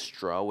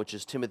Lystra, which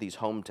is Timothy's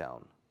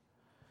hometown.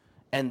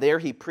 And there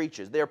he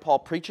preaches. There Paul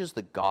preaches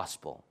the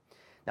gospel.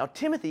 Now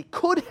Timothy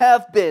could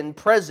have been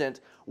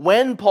present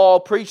when Paul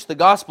preached the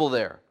gospel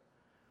there.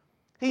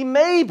 He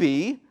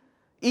maybe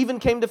even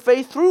came to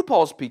faith through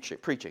Paul's preaching.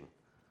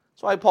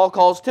 That's why Paul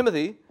calls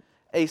Timothy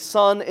a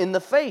son in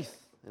the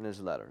faith in his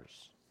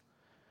letters.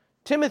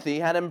 Timothy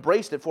had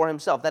embraced it for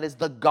himself. That is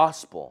the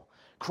gospel.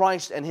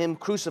 Christ and Him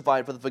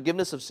crucified for the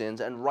forgiveness of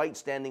sins and right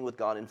standing with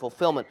God in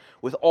fulfillment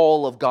with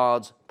all of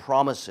God's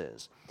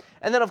promises.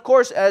 And then, of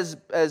course, as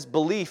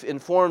belief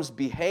informs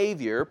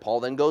behavior,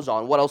 Paul then goes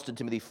on, what else did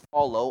Timothy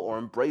follow or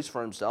embrace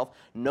for himself,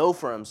 know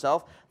for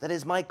himself? That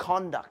is my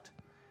conduct.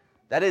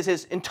 That is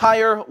his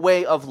entire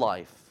way of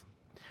life.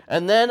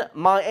 And then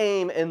my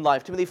aim in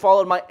life. Timothy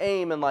followed my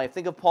aim in life.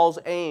 Think of Paul's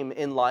aim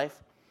in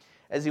life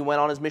as he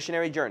went on his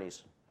missionary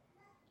journeys.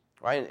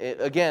 Right?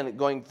 Again,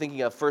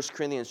 thinking of 1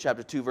 Corinthians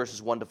chapter 2,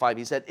 verses 1 to 5,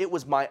 he said, it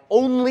was my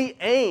only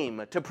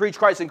aim to preach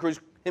Christ and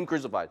Him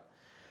crucified.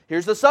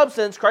 Here's the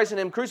substance, Christ and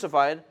Him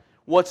crucified.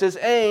 What's his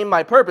aim?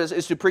 My purpose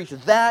is to preach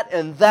that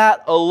and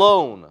that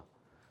alone.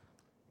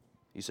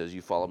 He says,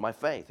 you followed my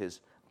faith, his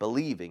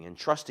believing and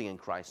trusting in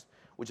Christ,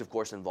 which of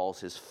course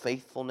involves his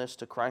faithfulness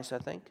to Christ, I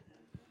think.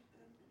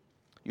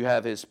 You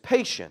have his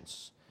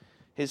patience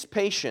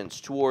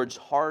towards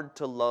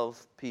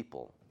hard-to-love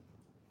people.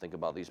 Think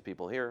about these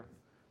people here.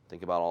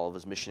 Think about all of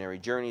his missionary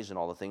journeys and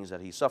all the things that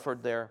he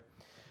suffered there.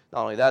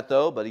 Not only that,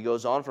 though, but he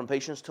goes on from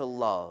patience to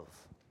love.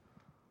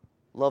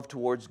 Love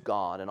towards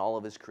God and all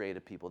of his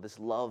created people. This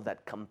love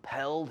that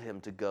compelled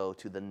him to go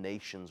to the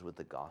nations with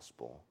the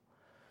gospel.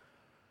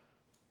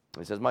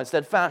 He says, my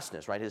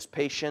steadfastness, right? His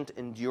patient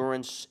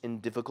endurance in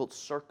difficult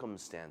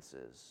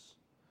circumstances.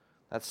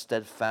 That's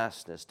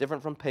steadfastness.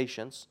 Different from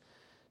patience.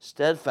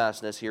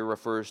 Steadfastness here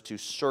refers to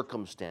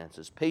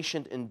circumstances.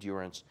 Patient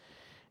endurance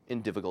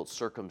in difficult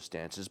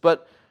circumstances.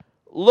 But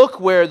look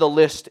where the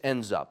list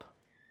ends up.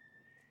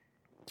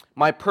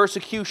 My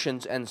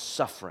persecutions and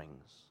sufferings.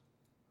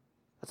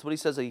 That's what he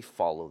says that he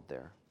followed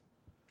there.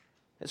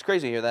 It's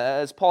crazy here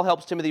that as Paul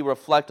helps Timothy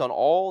reflect on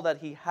all that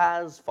he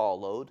has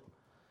followed,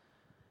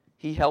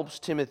 he helps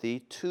Timothy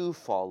to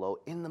follow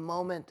in the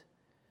moment.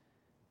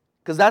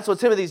 Because that's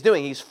what Timothy's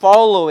doing. He's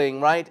following,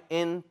 right,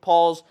 in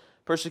Paul's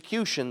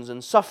persecutions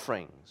and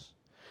sufferings.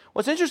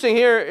 What's interesting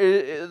here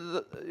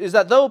is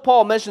that though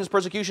Paul mentions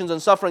persecutions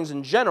and sufferings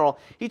in general,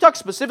 he talks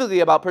specifically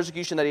about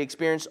persecution that he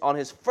experienced on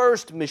his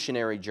first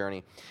missionary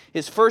journey.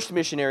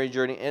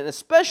 And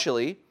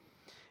especially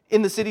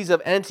in the cities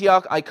of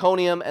Antioch,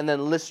 Iconium, and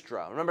then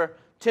Lystra. Remember,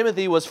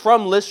 Timothy was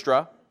from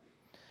Lystra,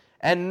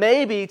 and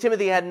maybe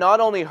Timothy had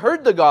not only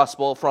heard the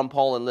gospel from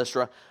Paul in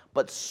Lystra,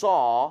 but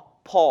saw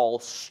Paul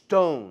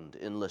stoned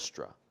in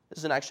Lystra. This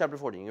is in Acts chapter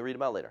 14. You can read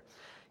about it later.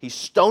 He's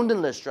stoned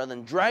in Lystra,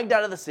 then dragged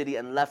out of the city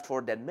and left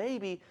for dead.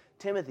 Maybe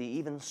Timothy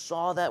even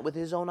saw that with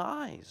his own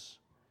eyes.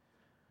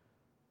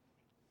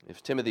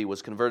 If Timothy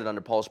was converted under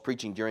Paul's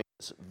preaching during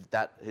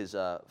his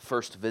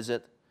first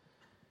visit,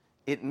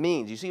 it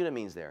means, you see what it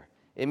means there?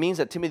 It means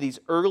that Timothy's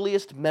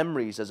earliest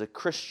memories as a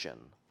Christian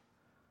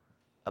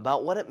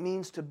about what it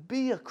means to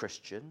be a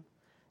Christian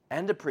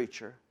and a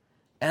preacher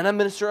and a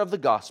minister of the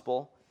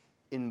gospel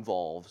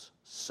involves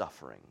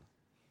suffering.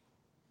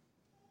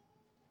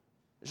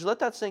 Just let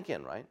that sink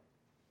in, right?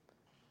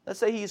 Let's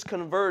say he's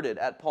converted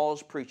at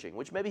Paul's preaching,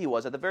 which maybe he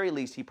was. At the very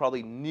least, he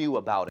probably knew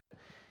about it.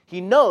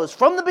 He knows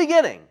from the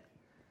beginning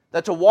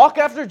that to walk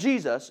after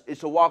Jesus is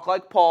to walk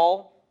like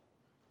Paul,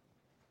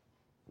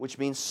 which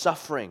means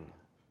suffering.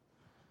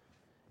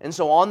 And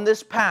so on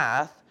this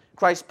path,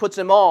 Christ puts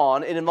him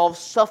on. It involves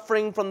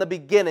suffering from the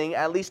beginning,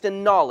 at least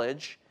in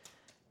knowledge.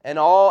 And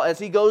all as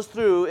he goes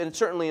through, it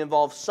certainly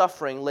involves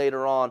suffering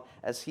later on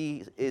as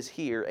he is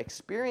here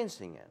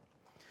experiencing it.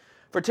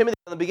 For Timothy,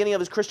 from the beginning of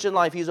his Christian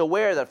life, he's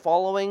aware that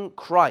following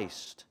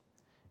Christ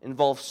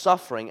involves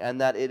suffering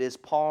and that it is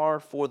par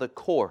for the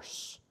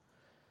course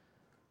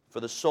for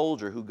the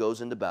soldier who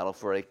goes into battle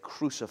for a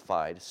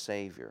crucified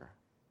Savior.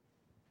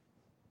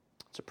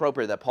 It's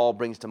appropriate that Paul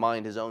brings to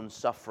mind his own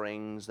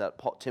sufferings that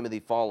Timothy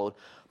followed.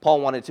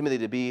 Paul wanted Timothy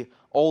to be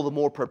all the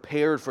more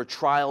prepared for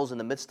trials in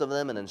the midst of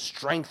them and then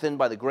strengthened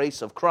by the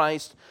grace of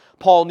Christ.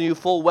 Paul knew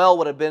full well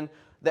what had been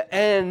the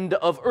end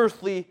of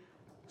earthly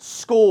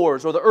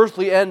scores, or the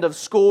earthly end of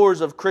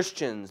scores of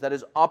Christians. That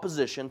is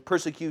opposition,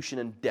 persecution,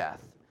 and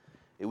death.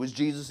 It was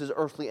Jesus'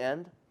 earthly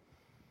end.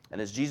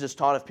 And as Jesus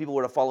taught, if people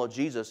were to follow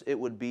Jesus, it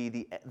would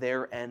be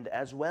their end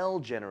as well,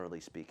 generally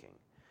speaking.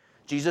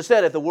 Jesus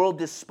said, if the world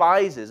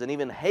despises and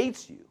even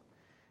hates you,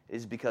 it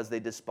is because they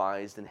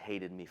despised and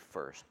hated me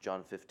first.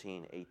 John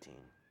 15:18.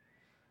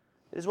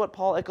 It is what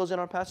Paul echoes in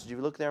our passage. If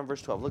you look there in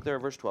verse 12. Look there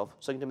in verse 12.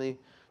 2 Timothy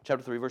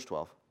chapter 3, verse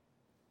 12.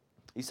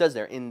 He says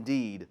there,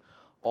 indeed,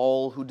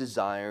 all who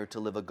desire to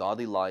live a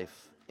godly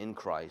life in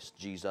Christ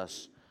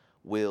Jesus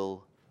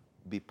will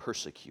be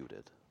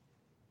persecuted.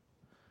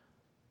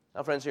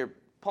 Now, friends, here,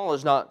 Paul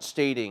is not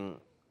stating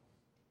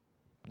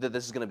that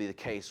this is going to be the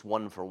case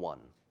one for one.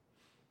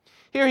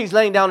 Here he's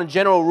laying down a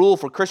general rule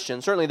for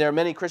Christians. Certainly there are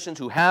many Christians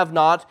who have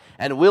not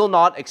and will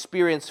not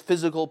experience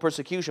physical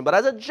persecution. But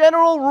as a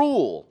general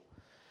rule,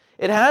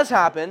 it has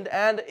happened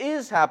and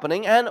is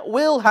happening and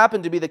will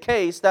happen to be the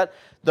case that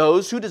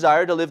those who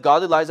desire to live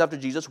godly lives after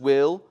Jesus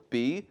will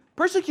be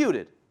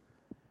persecuted.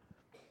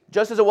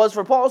 Just as it was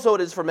for Paul, so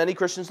it is for many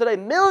Christians today.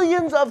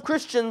 Millions of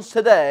Christians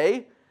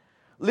today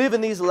live in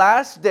these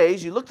last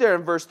days, you look there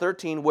in verse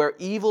 13, where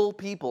evil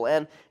people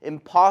and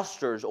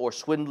impostors or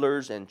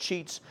swindlers and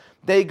cheats,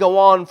 they go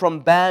on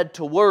from bad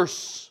to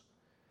worse.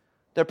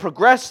 They're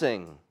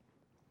progressing.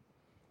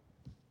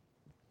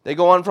 They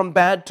go on from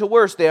bad to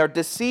worse. They are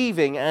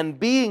deceiving and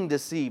being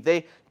deceived.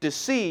 They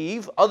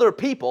deceive other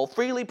people,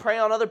 freely prey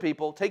on other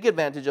people, take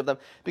advantage of them,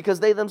 because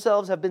they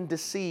themselves have been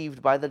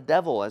deceived by the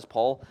devil, as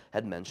Paul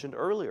had mentioned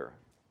earlier.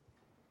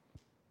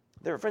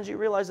 Friends, you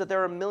realize that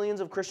there are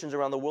millions of Christians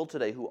around the world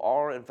today who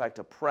are, in fact,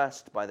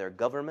 oppressed by their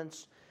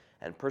governments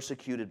and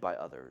persecuted by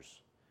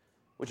others,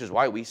 which is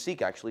why we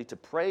seek, actually, to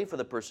pray for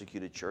the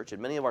persecuted church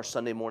in many of our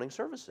Sunday morning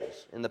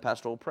services in the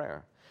pastoral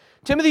prayer.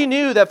 Timothy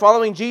knew that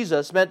following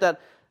Jesus meant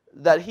that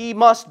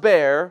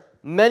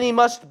many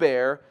must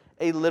bear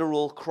a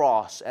literal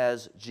cross,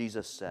 as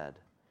Jesus said.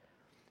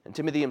 And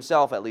Timothy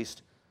himself, at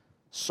least,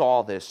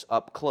 saw this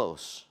up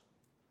close.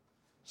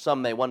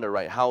 Some may wonder,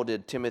 right, how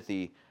did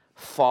Timothy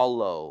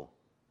follow?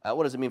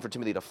 What does it mean for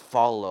Timothy to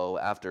follow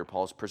after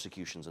Paul's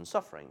persecutions and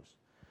sufferings?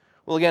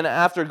 Well, again,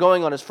 after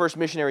going on his first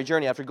missionary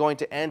journey, after going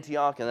to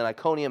Antioch and then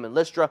Iconium and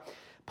Lystra,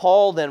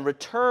 Paul then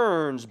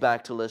returns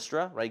back to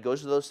Lystra, right? He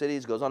goes to those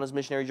cities, goes on his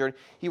missionary journey.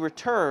 He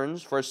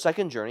returns for his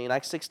second journey in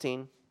Acts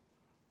 16.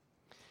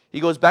 He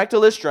goes back to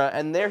Lystra,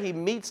 and there he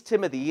meets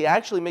Timothy. He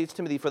actually meets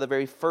Timothy for the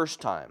very first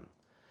time.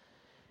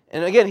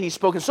 And again, he's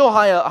spoken so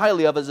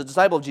highly of as a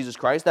disciple of Jesus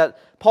Christ that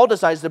Paul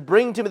decides to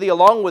bring Timothy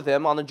along with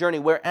him on the journey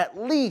where at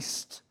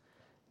least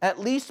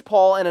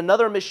Paul and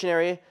another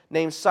missionary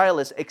named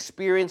Silas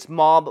experience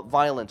mob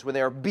violence, where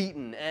they are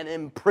beaten and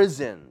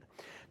imprisoned.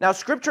 Now,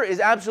 Scripture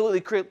is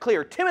absolutely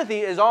clear.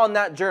 Timothy is on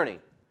that journey.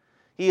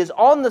 He is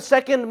on the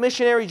second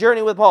missionary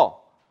journey with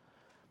Paul.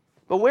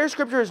 But where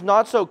Scripture is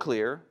not so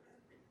clear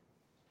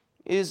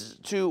is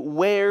to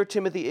where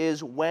Timothy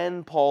is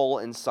when Paul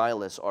and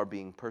Silas are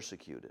being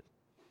persecuted.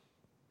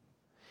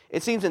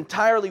 It seems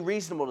entirely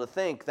reasonable to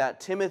think that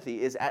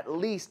Timothy is at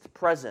least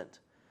present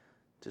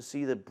to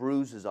see the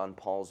bruises on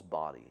Paul's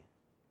body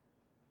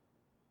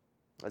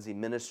as he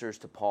ministers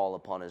to Paul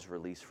upon his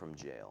release from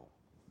jail.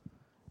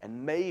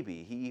 And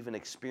maybe he even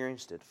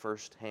experienced it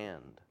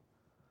firsthand.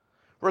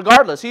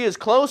 Regardless, he is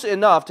close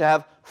enough to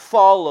have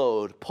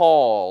followed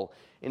Paul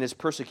in his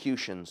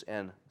persecutions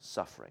and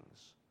sufferings.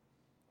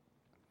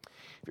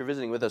 If you're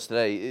visiting with us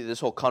today, this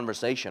whole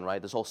conversation,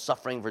 right, this whole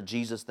suffering for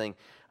Jesus thing,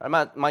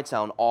 it might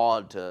sound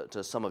odd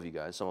to some of you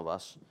guys, some of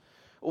us.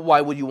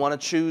 Why would you want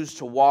to choose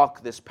to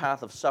walk this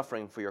path of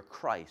suffering for your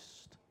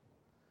Christ?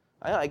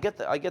 I get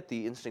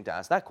the instinct to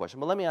ask that question,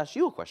 but let me ask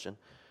you a question.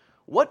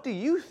 What do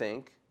you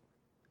think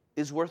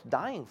is worth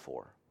dying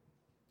for?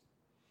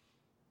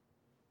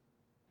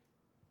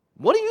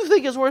 What do you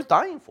think is worth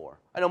dying for?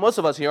 I know most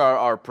of us here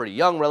are pretty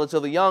young,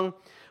 relatively young,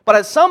 but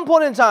at some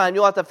point in time,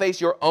 you'll have to face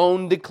your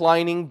own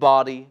declining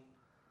body,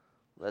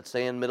 let's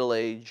say in middle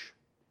age.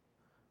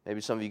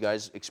 Maybe some of you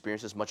guys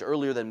experience this much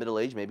earlier than middle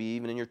age, maybe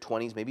even in your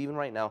 20s, maybe even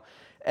right now.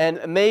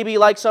 And maybe,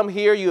 like some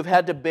here, you've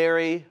had to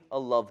bury a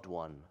loved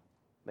one,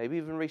 maybe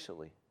even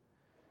recently.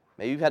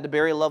 Maybe you've had to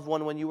bury a loved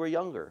one when you were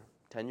younger,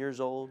 10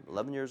 years old,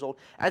 11 years old.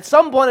 At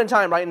some point in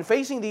time, right, in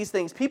facing these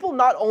things, people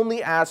not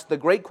only ask the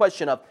great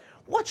question of,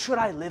 what should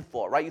I live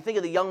for, right? You think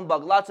of the young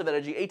buck, lots of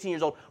energy, 18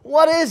 years old.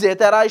 What is it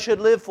that I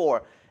should live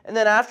for? And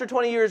then after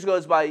 20 years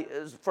goes by,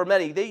 for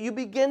many, you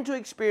begin to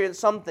experience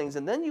some things,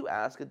 and then you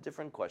ask a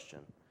different question.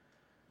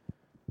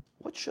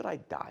 What should I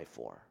die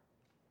for?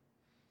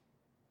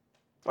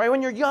 Right,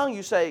 when you're young,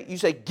 you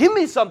say, give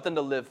me something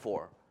to live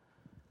for.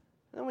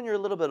 And then when you're a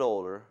little bit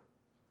older,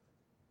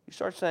 you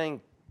start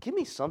saying, give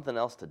me something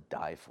else to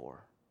die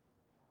for.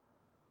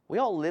 We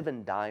all live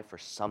and die for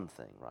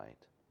something, right?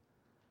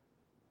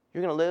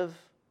 You're going to live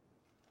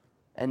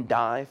and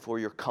die for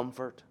your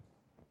comfort,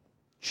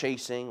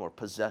 chasing or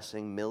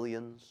possessing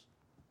millions.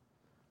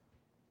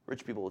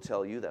 Rich people will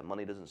tell you that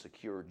money doesn't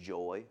secure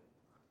joy.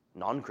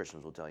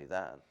 Non-Christians will tell you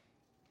that.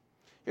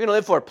 You're going to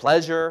live for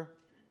pleasure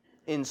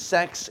in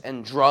sex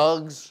and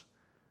drugs.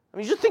 I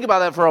mean, just think about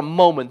that for a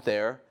moment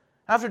there.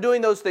 After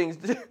doing those things,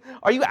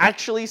 are you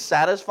actually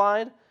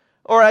satisfied?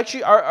 Or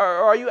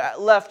are you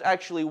left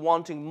actually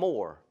wanting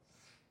more?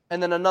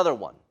 And then another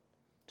one,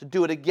 to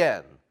do it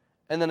again,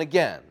 and then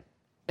again,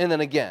 and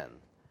then again.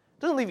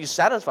 It doesn't leave you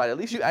satisfied. It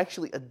leaves you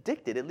actually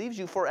addicted. It leaves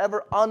you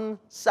forever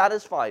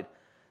unsatisfied,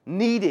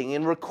 needing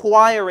and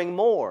requiring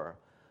more.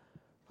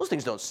 Those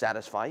things don't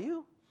satisfy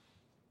you.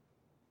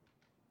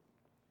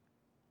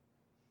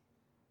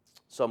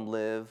 Some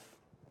live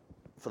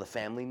for the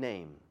family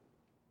name.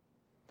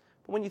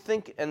 But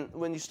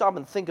when you stop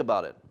and think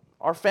about it,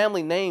 our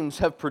family names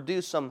have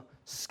produced some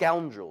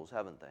scoundrels,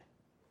 haven't they?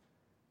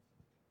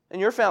 And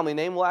your family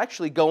name will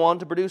actually go on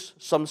to produce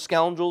some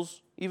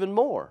scoundrels even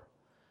more.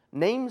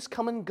 Names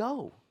come and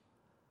go,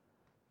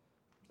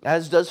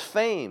 as does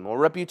fame or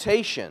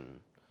reputation.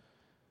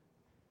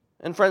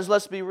 And friends,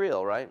 let's be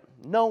real, right?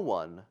 No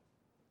one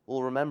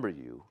will remember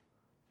you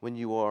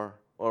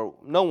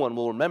no one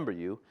will remember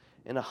you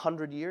in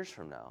 100 years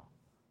from now,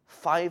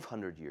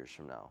 500 years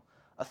from now,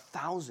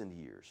 1,000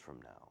 years from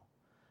now.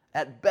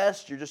 At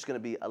best, you're just going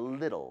to be a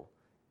little,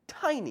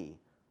 tiny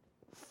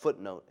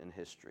footnote in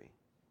history.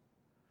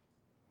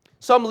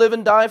 Some live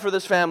and die for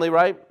this family,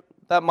 right?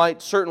 That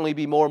might certainly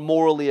be more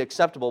morally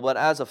acceptable, but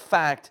as a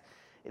fact,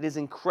 it is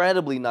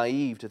incredibly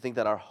naive to think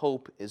that our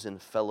hope is in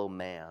fellow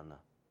man.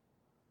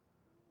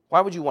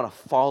 Why would you want to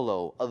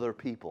follow other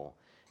people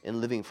in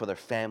living for their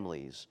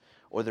families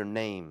or their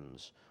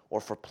names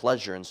or for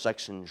pleasure and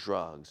sex and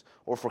drugs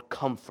or for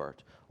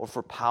comfort or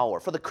for power?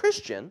 For the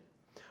Christian,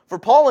 for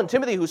Paul and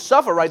Timothy who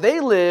suffer, right, they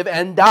live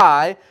and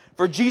die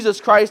for Jesus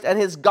Christ and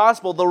His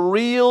gospel, the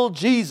real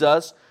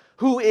Jesus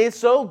who is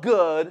so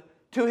good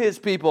to His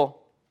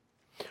people.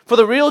 For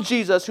the real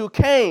Jesus who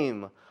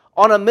came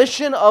on a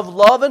mission of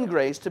love and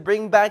grace to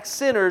bring back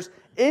sinners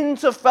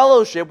into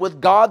fellowship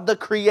with God the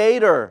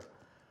Creator.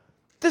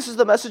 This is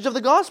the message of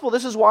the gospel.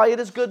 This is why it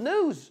is good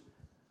news.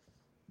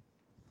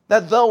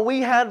 That though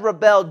we had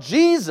rebelled,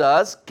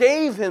 Jesus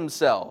gave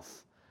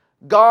Himself.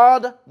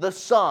 God the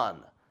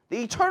Son,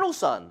 the eternal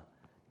Son,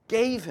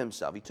 gave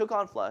Himself. He took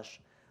on flesh,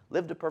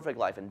 lived a perfect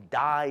life, and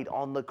died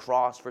on the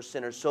cross for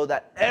sinners so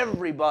that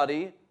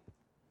everybody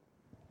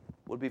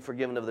would be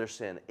forgiven of their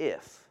sin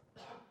if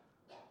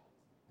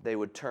they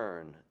would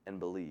turn and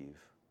believe.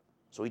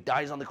 So He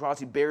dies on the cross.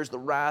 He bears the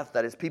wrath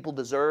that His people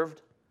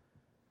deserved.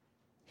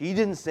 He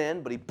didn't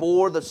sin, but He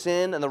bore the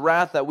sin and the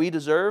wrath that we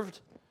deserved.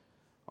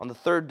 On the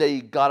third day,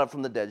 He got up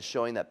from the dead,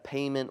 showing that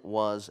payment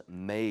was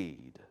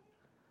made.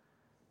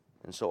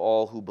 And so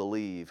all who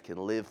believe can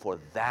live for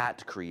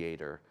that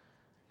Creator.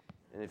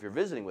 And if you're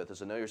visiting with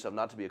us and know yourself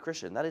not to be a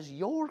Christian, that is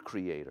your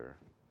Creator.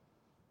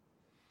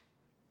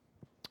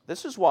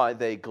 This is why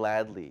they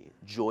gladly,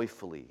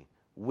 joyfully,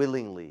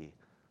 willingly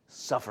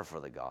suffer for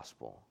the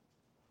gospel.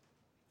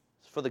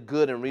 It's for the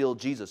good and real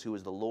Jesus who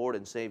is the Lord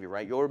and Savior,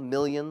 right? Your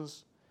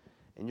millions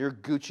and your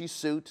Gucci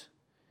suit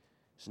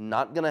is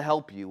not going to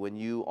help you when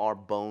you are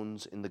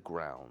bones in the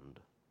ground.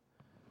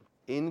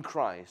 In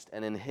Christ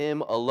and in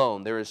Him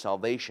alone there is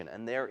salvation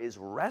and there is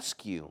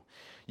rescue.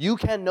 You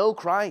can know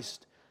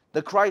Christ,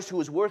 the Christ who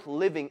is worth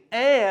living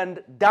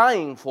and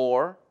dying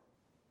for,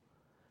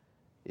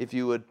 if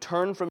you would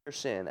turn from your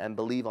sin and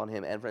believe on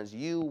Him. And friends,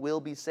 you will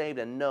be saved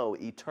and know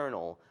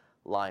eternal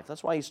life.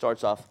 That's why he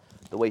starts off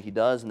the way he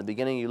does. In the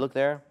beginning, you look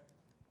there.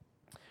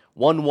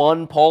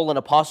 1:1, Paul, an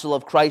apostle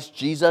of Christ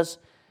Jesus.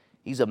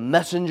 He's a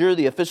messenger,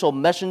 the official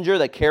messenger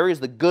that carries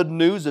the good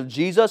news of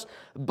Jesus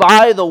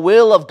by the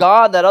will of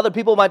God, that other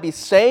people might be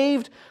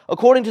saved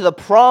according to the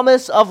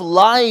promise of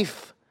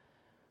life.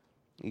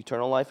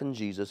 Eternal life in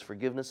Jesus,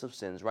 forgiveness of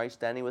sins, right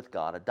standing with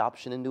God,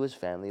 adoption into His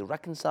family,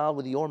 reconciled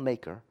with your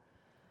Maker,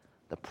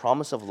 the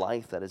promise of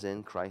life that is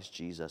in Christ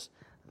Jesus.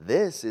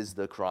 This is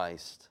the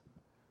Christ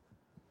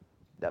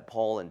that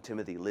Paul and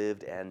Timothy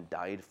lived and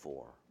died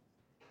for.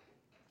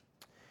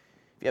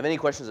 If you have any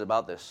questions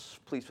about this,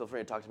 please feel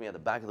free to talk to me at the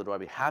back of the door. I'd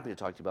be happy to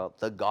talk to you about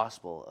the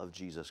gospel of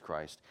Jesus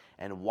Christ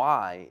and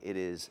why it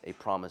is a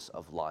promise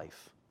of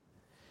life.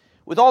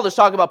 With all this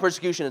talk about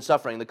persecution and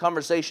suffering, the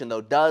conversation,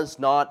 though, does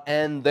not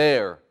end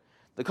there.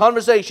 The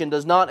conversation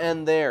does not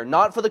end there,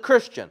 not for the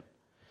Christian.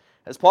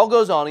 As Paul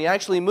goes on, he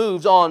actually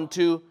moves on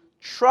to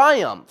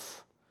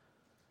triumph.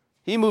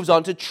 He moves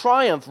on to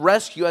triumph,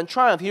 rescue, and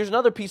triumph. Here's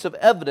another piece of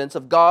evidence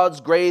of God's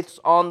grace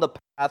on the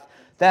path.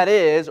 That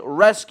is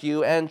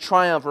rescue and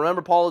triumph.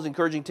 Remember, Paul is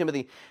encouraging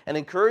Timothy and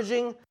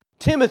encouraging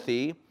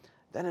Timothy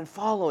that in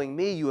following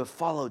me, you have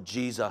followed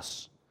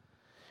Jesus.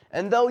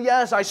 And though,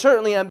 yes, I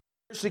certainly am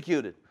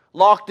persecuted,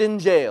 locked in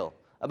jail,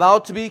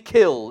 about to be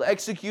killed,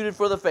 executed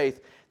for the faith,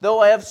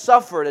 though I have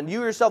suffered and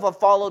you yourself have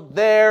followed,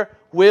 there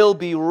will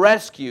be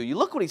rescue. You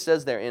look what he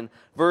says there in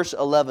verse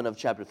 11 of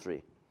chapter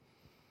 3.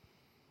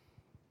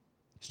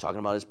 He's talking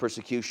about his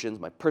persecutions,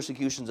 my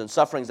persecutions and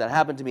sufferings that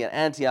happened to me at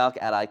Antioch,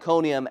 at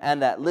Iconium,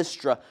 and at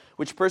Lystra,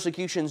 which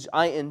persecutions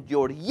I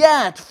endured.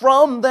 Yet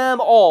from them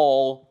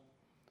all,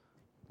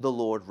 the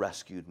Lord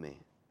rescued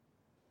me.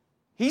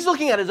 He's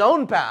looking at his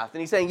own path,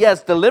 and he's saying,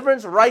 yes,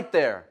 deliverance right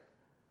there.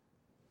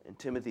 And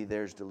Timothy,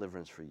 there's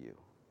deliverance for you.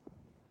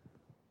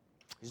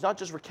 He's not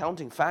just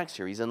recounting facts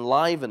here. He's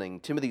enlivening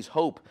Timothy's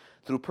hope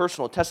through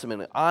personal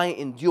testimony. I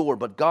endured,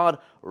 but God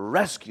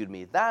rescued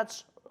me.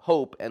 That's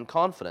hope and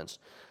confidence.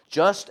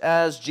 Just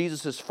as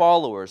Jesus'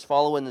 followers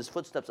follow in His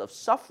footsteps of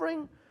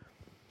suffering,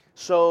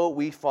 so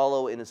we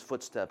follow in His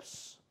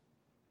footsteps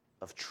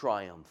of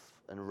triumph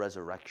and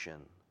resurrection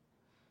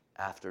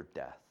after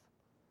death.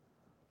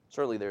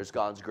 Certainly there's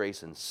God's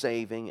grace in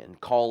saving and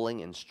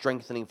calling and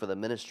strengthening for the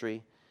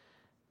ministry.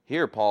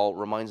 Here Paul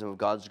reminds him of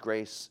God's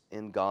grace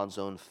in God's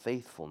own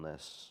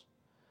faithfulness.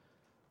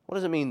 What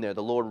does it mean there?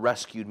 The Lord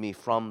rescued me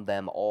from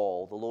them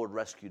all. The Lord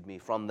rescued me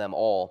from them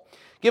all.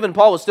 Given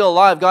Paul was still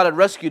alive, God had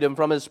rescued him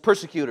from his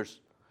persecutors.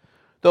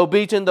 Though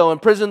beaten, though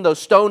imprisoned, though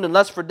stoned and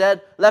left for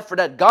dead,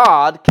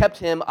 God kept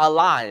him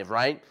alive,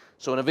 right?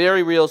 So in a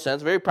very real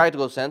sense, very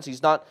practical sense,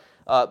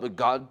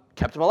 God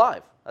kept him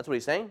alive. That's what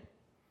he's saying.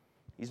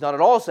 He's not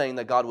at all saying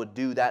that God would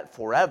do that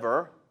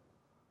forever.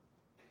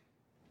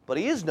 But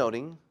he is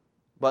noting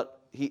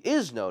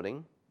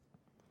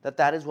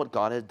that is what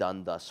God has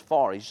done thus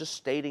far. He's just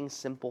stating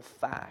simple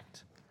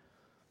fact.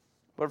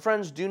 But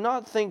friends, do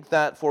not think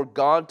that for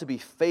God to be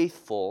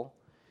faithful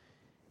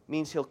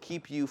means He'll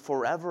keep you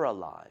forever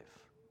alive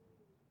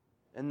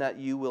and that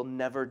you will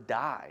never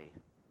die.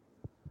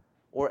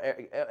 or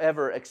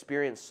ever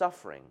experienced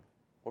suffering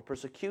or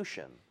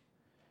persecution.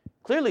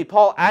 Clearly,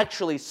 Paul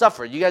actually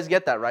suffered. You guys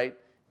get that, right?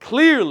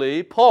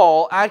 Clearly,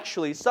 Paul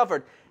actually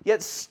suffered.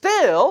 Yet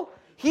still,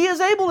 he is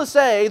able to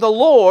say, the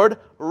Lord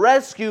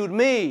rescued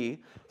me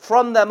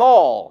from them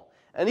all.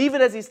 And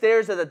even as he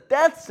stares at a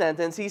death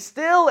sentence, he's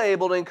still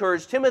able to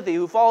encourage Timothy,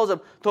 who follows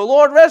him, the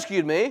Lord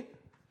rescued me.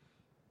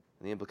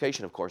 And the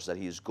implication, of course, is that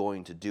he is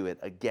going to do it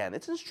again.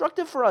 It's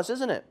instructive for us,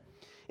 isn't it?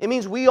 It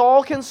means we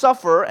all can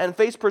suffer and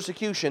face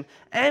persecution,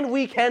 and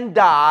we can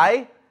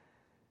die,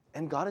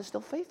 and God is still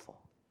faithful.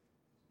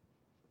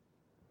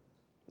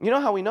 You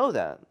know how we know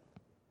that?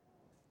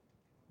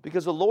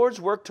 Because the Lord's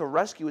work to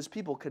rescue His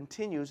people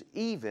continues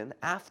even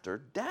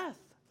after death.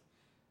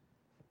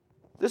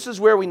 This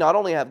is where we not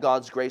only have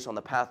God's grace on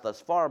the path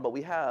thus far, but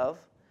we have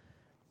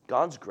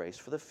God's grace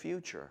for the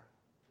future.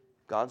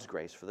 God's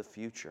grace for the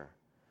future.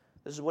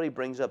 This is what he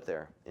brings up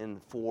there in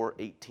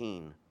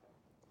 4:18.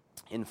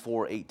 In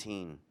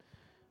 4:18.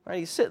 Right,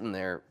 he's sitting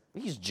there.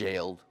 He's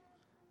jailed.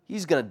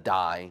 He's going to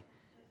die.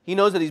 He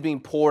knows that he's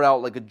being poured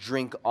out like a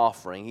drink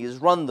offering. He has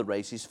run the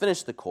race. He's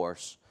finished the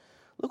course.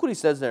 Look what he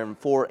says there in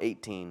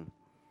 4:18.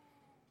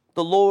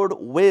 The Lord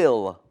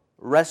will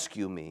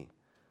rescue me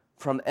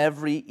from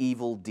every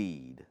evil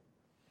deed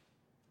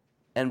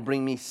and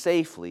bring me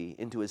safely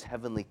into His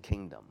heavenly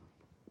kingdom.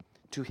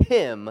 To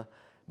Him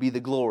be the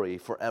glory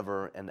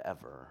forever and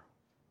ever.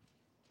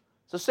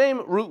 It's the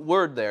same root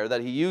word there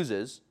that he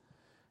uses,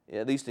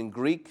 at least in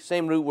Greek.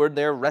 Same root word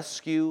there,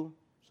 rescue.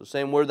 It's the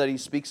same word that he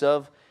speaks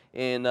of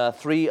in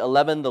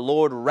 3:11, the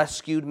Lord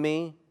rescued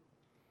me.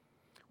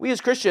 We as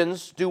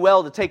Christians do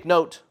well to take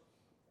note.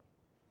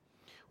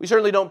 We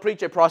certainly don't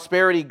preach a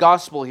prosperity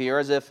gospel here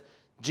as if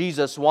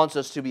Jesus wants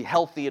us to be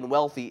healthy and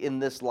wealthy in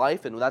this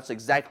life, and that's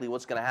exactly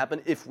what's going to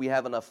happen if we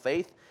have enough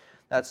faith.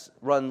 That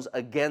runs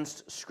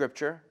against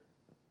Scripture.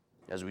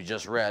 As we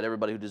just read,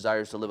 everybody who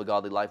desires to live a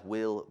godly life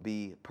will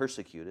be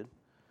persecuted.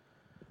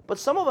 But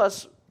some of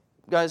us,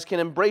 guys, can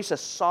embrace a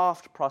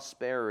soft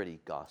prosperity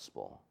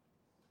gospel.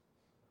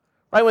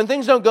 Right? When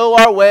things don't go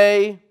our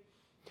way,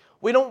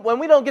 when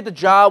we don't get the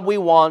job we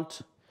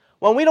want,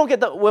 when we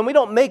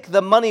don't make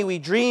the money we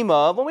dream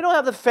of, when we don't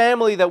have the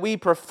family that we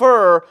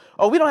prefer,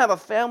 or we don't have a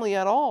family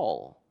at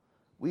all,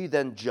 we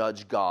then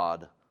judge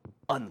God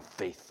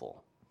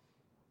unfaithful.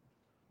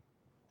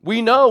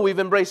 We know we've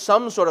embraced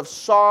some sort of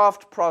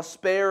soft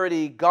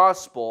prosperity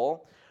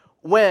gospel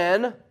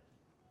when,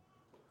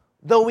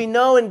 though we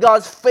know in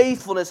God's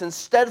faithfulness and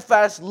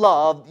steadfast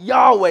love,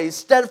 Yahweh's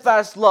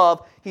steadfast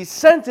love, He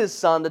sent His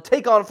Son to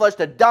take on flesh,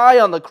 to die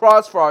on the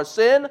cross for our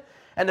sin,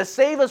 and to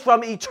save us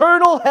from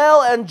eternal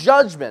hell and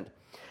judgment.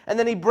 And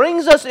then He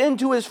brings us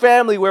into His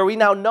family where we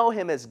now know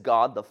Him as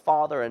God the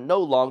Father, and no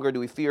longer do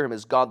we fear Him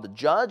as God the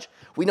Judge.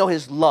 We know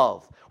His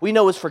love. We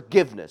know His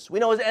forgiveness. We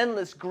know His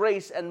endless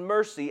grace and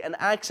mercy and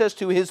access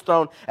to His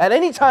throne at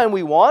any time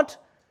we want.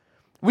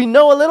 We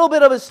know a little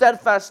bit of His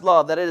steadfast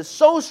love, that it is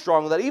so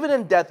strong that even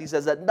in death He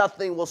says that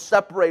nothing will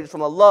separate us from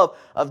the love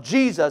of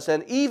Jesus.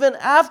 And even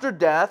after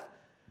death,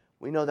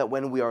 we know that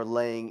when we are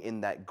laying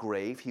in that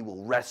grave, He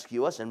will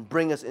rescue us and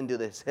bring us into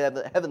this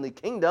heavenly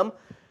kingdom.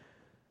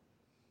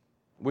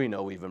 We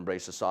know we've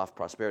embraced the soft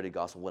prosperity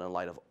gospel when in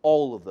light of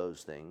all of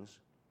those things,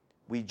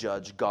 we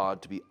judge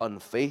God to be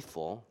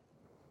unfaithful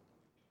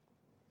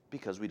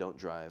because we don't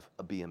drive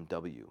a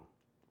BMW.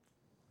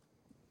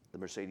 The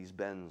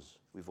Mercedes-Benz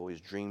we've always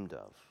dreamed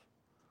of.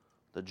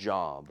 The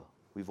job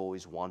we've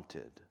always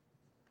wanted.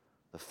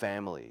 The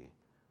family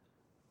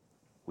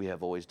we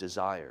have always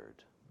desired.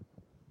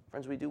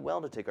 Friends, we do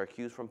well to take our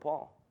cues from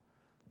Paul.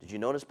 Did you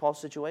notice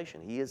Paul's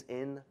situation? He is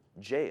in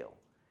jail.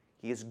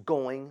 He is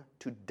going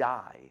to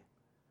die.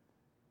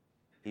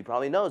 He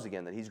probably knows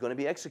again that he's going to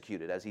be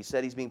executed. As he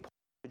said, he's being poured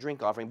a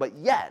drink offering. But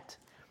yet,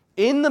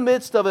 in the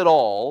midst of it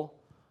all,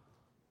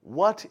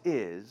 what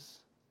is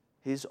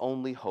his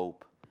only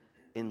hope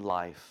in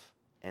life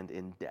and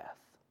in death?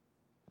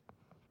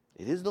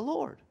 It is the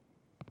Lord.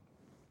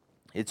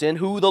 It's in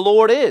who the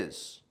Lord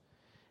is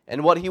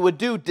and what He would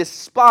do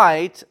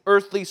despite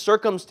earthly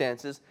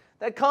circumstances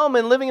that come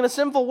in living in a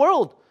sinful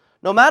world.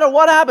 No matter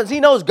what happens, he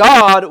knows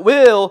God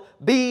will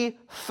be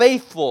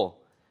faithful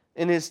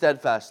in His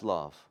steadfast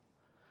love.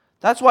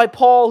 That's why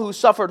Paul, who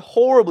suffered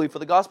horribly for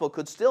the gospel,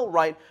 could still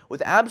write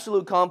with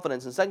absolute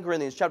confidence in 2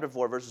 Corinthians chapter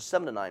 4, verses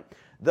 7 to 9,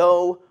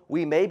 though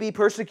we may be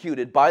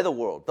persecuted by the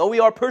world, though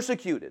we are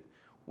persecuted,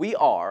 we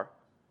are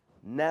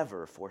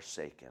never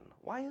forsaken.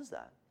 Why is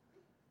that?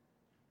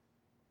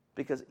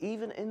 Because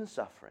even in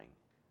suffering,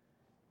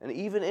 and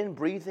even in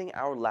breathing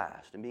our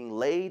last and being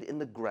laid in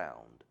the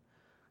ground,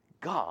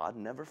 God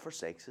never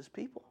forsakes His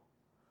people.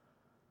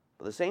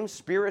 But the same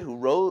Spirit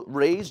who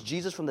raised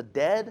Jesus from the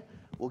dead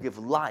will give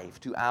life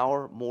to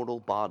our mortal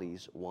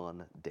bodies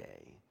one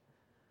day.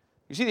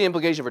 You see the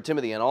implication for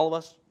Timothy and all of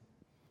us?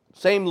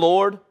 Same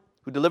Lord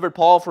who delivered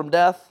Paul from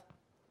death,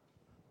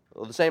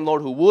 or the same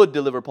Lord who would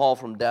deliver Paul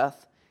from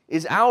death,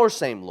 is our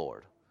same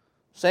Lord.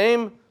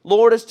 Same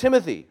Lord as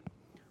Timothy,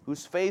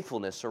 whose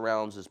faithfulness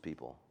surrounds His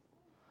people.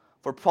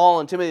 For Paul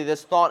and Timothy,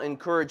 this thought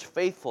encouraged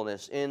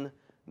faithfulness in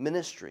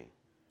ministry.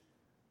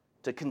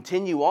 to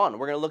continue on.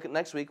 We're going to look at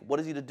next week, what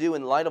is he to do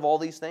in light of all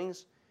these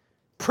things?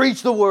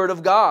 Preach the word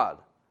of God.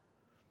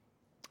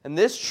 And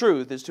this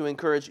truth is to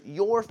encourage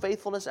your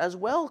faithfulness as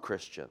well,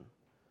 Christian,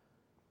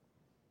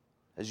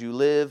 as you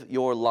live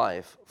your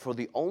life for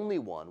the only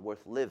one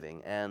worth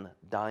living and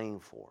dying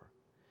for.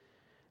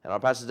 And our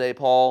passage today,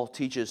 Paul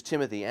teaches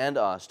Timothy and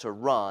us to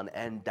run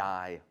and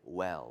die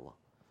well,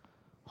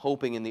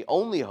 hoping in the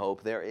only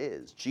hope there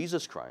is,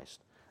 Jesus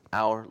Christ,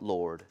 our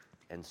Lord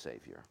and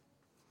Savior.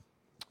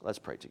 Let's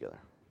pray together.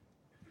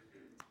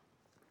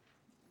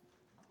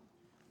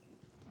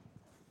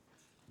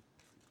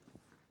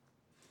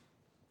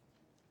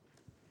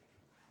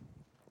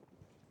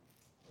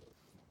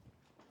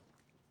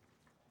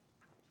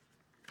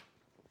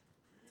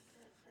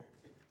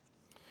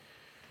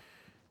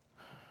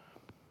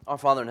 Our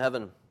Father in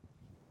heaven,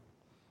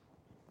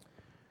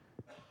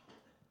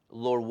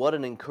 Lord, what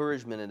an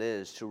encouragement it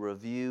is to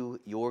review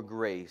your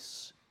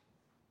grace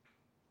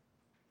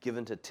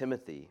given to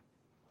Timothy,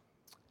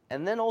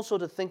 and then also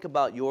to think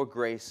about your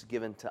grace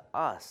given to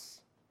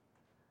us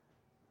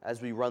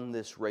as we run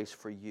this race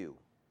for you.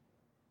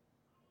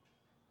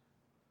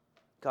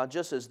 God,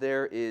 just as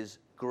there is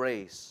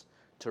grace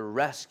to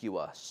rescue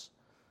us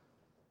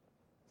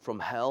from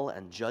hell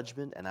and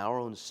judgment and our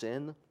own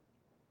sin,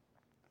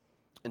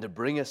 and to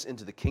bring us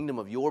into the kingdom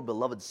of your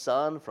beloved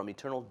Son from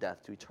eternal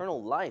death to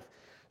eternal life,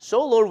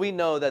 so, Lord, we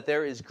know that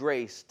there is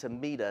grace to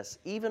meet us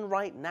even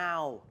right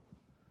now,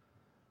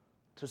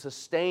 to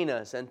sustain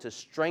us and to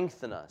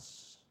strengthen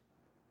us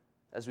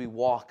as we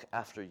walk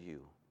after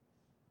you.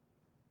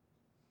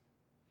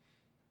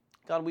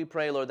 God, we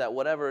pray, Lord, that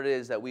whatever it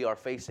is that we are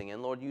facing,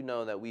 and Lord, you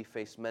know that we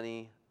face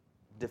many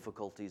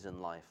difficulties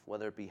in life,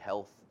 whether it be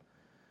health,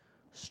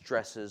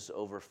 stresses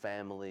over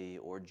family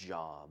or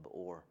job,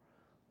 or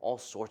all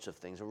sorts of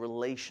things, or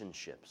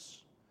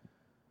relationships.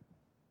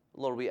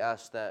 Lord, we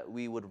ask that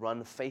we would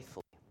run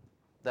faithfully,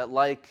 that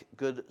like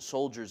good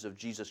soldiers of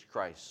Jesus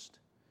Christ,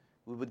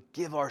 we would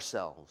give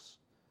ourselves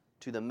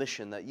to the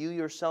mission that you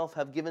yourself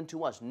have given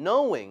to us,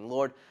 knowing,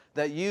 Lord,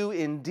 that you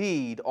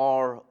indeed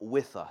are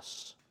with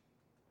us.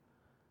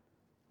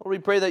 Lord, we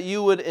pray that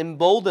you would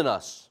embolden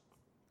us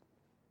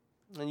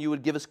and you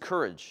would give us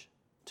courage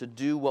to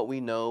do what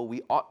we know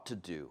we ought to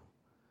do,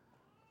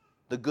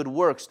 the good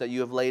works that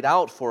you have laid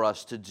out for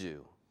us to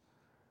do.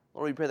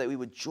 Lord, we pray that we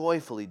would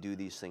joyfully do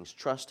these things,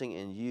 trusting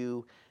in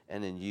you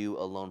and in you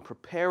alone.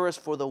 Prepare us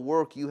for the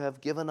work you have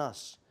given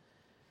us.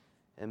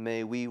 And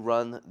may we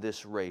run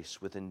this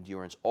race with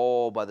endurance,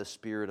 all by the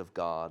Spirit of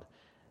God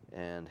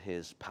and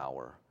His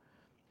power.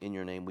 In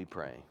your name we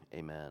pray.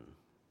 Amen.